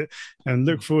appreciate it and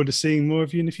look forward to seeing more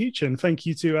of you in the future. And thank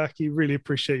you too, Aki. Really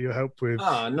appreciate your help with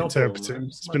interpreting.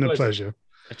 It's been a pleasure.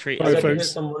 A treat. Right, folks.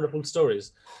 Some wonderful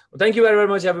stories. Well, thank you very, very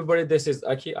much, everybody. This is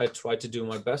Aki. I tried to do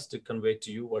my best to convey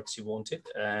to you what she wanted.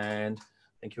 And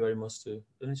thank you very much to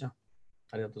Yone-chan.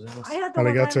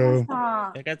 Arigato.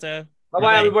 Arigato.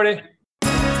 Bye-bye, everybody.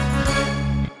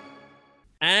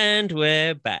 And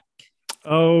we're back.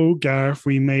 Oh, Gareth,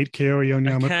 we made Kaori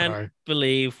Yoneyama cry. I can't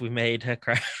believe we made her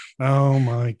cry. Oh,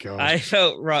 my God. I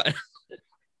felt rotten.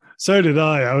 So did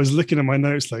I. I was looking at my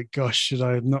notes like, gosh, should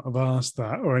I not have asked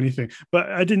that or anything?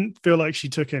 But I didn't feel like she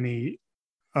took any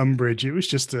umbrage. It was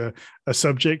just a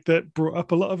subject that brought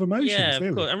up a lot of emotions. Yeah,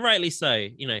 of course. And rightly so.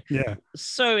 Yeah.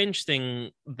 So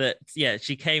interesting that,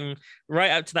 she came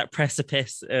right up to that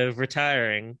precipice of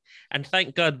retiring. And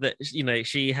thank God that,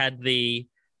 she had the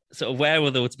sort of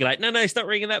wherewithal to be like, no, stop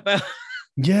ringing that bell.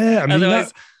 Yeah. I mean,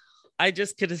 otherwise, I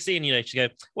just could have seen, she'd go,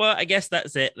 well, I guess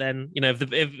that's it then. If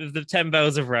the 10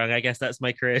 bells have rung, I guess that's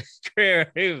my career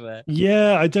over.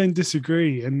 Yeah, I don't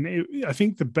disagree. And I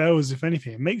think the bells, if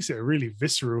anything, it makes it a really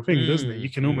visceral thing, doesn't it?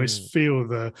 You can almost feel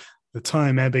the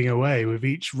time ebbing away with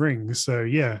each ring. So,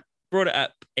 yeah. Brought it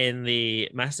up in the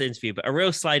mass interview, but a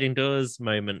real sliding doors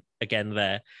moment again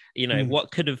there.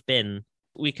 What could have been?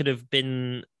 We could have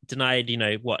been denied,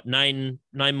 9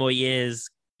 more years,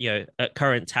 at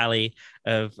current tally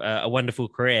of a wonderful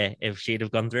career if she'd have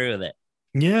gone through with it.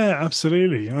 Yeah,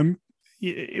 absolutely.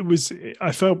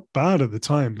 I felt bad at the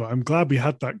time, but I'm glad we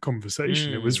had that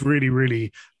conversation. It was really,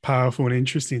 really powerful and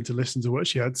interesting to listen to what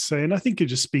she had to say. And I think it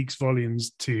just speaks volumes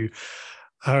to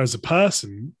her as a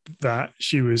person that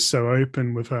she was so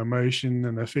open with her emotion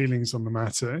and her feelings on the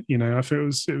matter. You know, I feel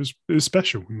it was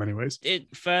special in many ways.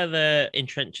 It further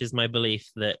entrenches my belief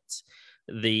that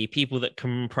the people that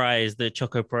comprise the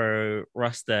Choco Pro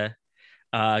roster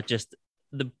are just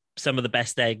some of the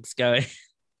best eggs going.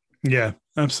 Yeah,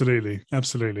 absolutely.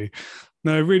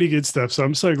 No, really good stuff. So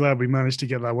I'm so glad we managed to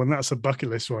get that one. That's a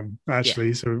bucket list one, actually.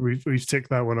 Yeah. So we've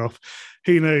ticked that one off.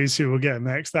 Who knows who we'll get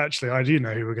next? Actually, I do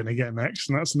know who we're going to get next,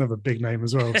 and that's another big name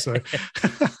as well. So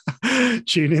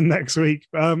tune in next week.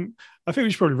 I think we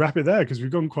should probably wrap it there because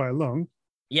we've gone quite long.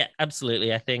 Yeah,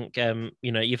 absolutely. I think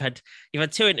you've had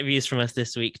 2 interviews from us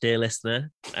this week, dear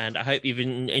listener, and I hope you've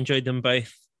enjoyed them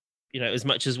both, as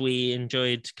much as we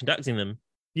enjoyed conducting them.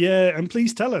 Yeah, and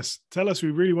please tell us. We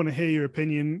really want to hear your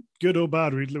opinion, good or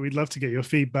bad. We'd love to get your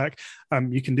feedback.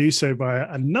 You can do so via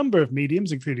a number of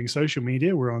mediums, including social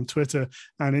media. We're on Twitter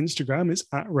and Instagram. It's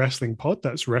 @WrestlingPod.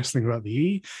 That's wrestling without the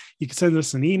E. You can send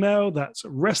us an email. That's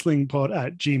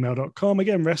wrestlingpod@gmail.com.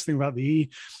 Again, wrestling without the E.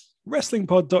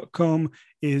 Wrestlingpod.com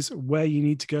is where you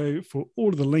need to go for all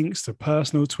of the links to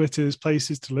personal Twitters,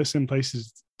 places to listen,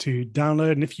 places to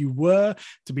download. And if you were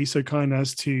to be so kind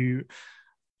as to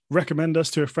recommend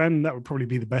us to a friend, that would probably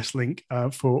be the best link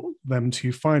for them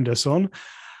to find us on.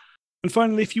 And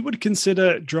finally, if you would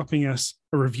consider dropping us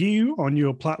a review on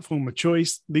your platform of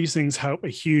choice, these things help a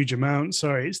huge amount.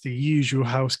 Sorry, it's the usual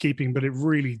housekeeping, but it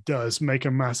really does make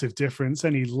a massive difference.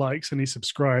 Any likes, any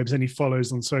subscribes, any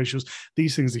follows on socials,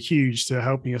 these things are huge to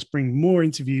helping us bring more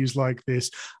interviews like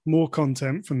this, more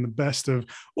content from the best of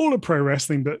all of pro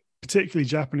wrestling, but particularly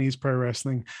Japanese pro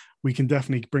wrestling. We can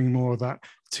definitely bring more of that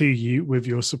to you with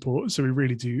your support. So we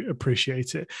really do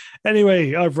appreciate it.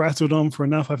 Anyway, I've rattled on for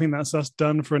enough. I think that's us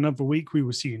done for another week. We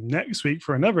will see you next week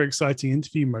for another exciting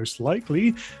interview, most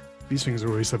likely. These things are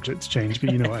always subject to change,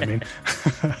 but you know what I mean.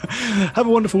 Have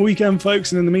a wonderful weekend,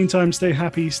 folks. And in the meantime, stay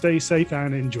happy, stay safe,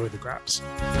 and enjoy the graps.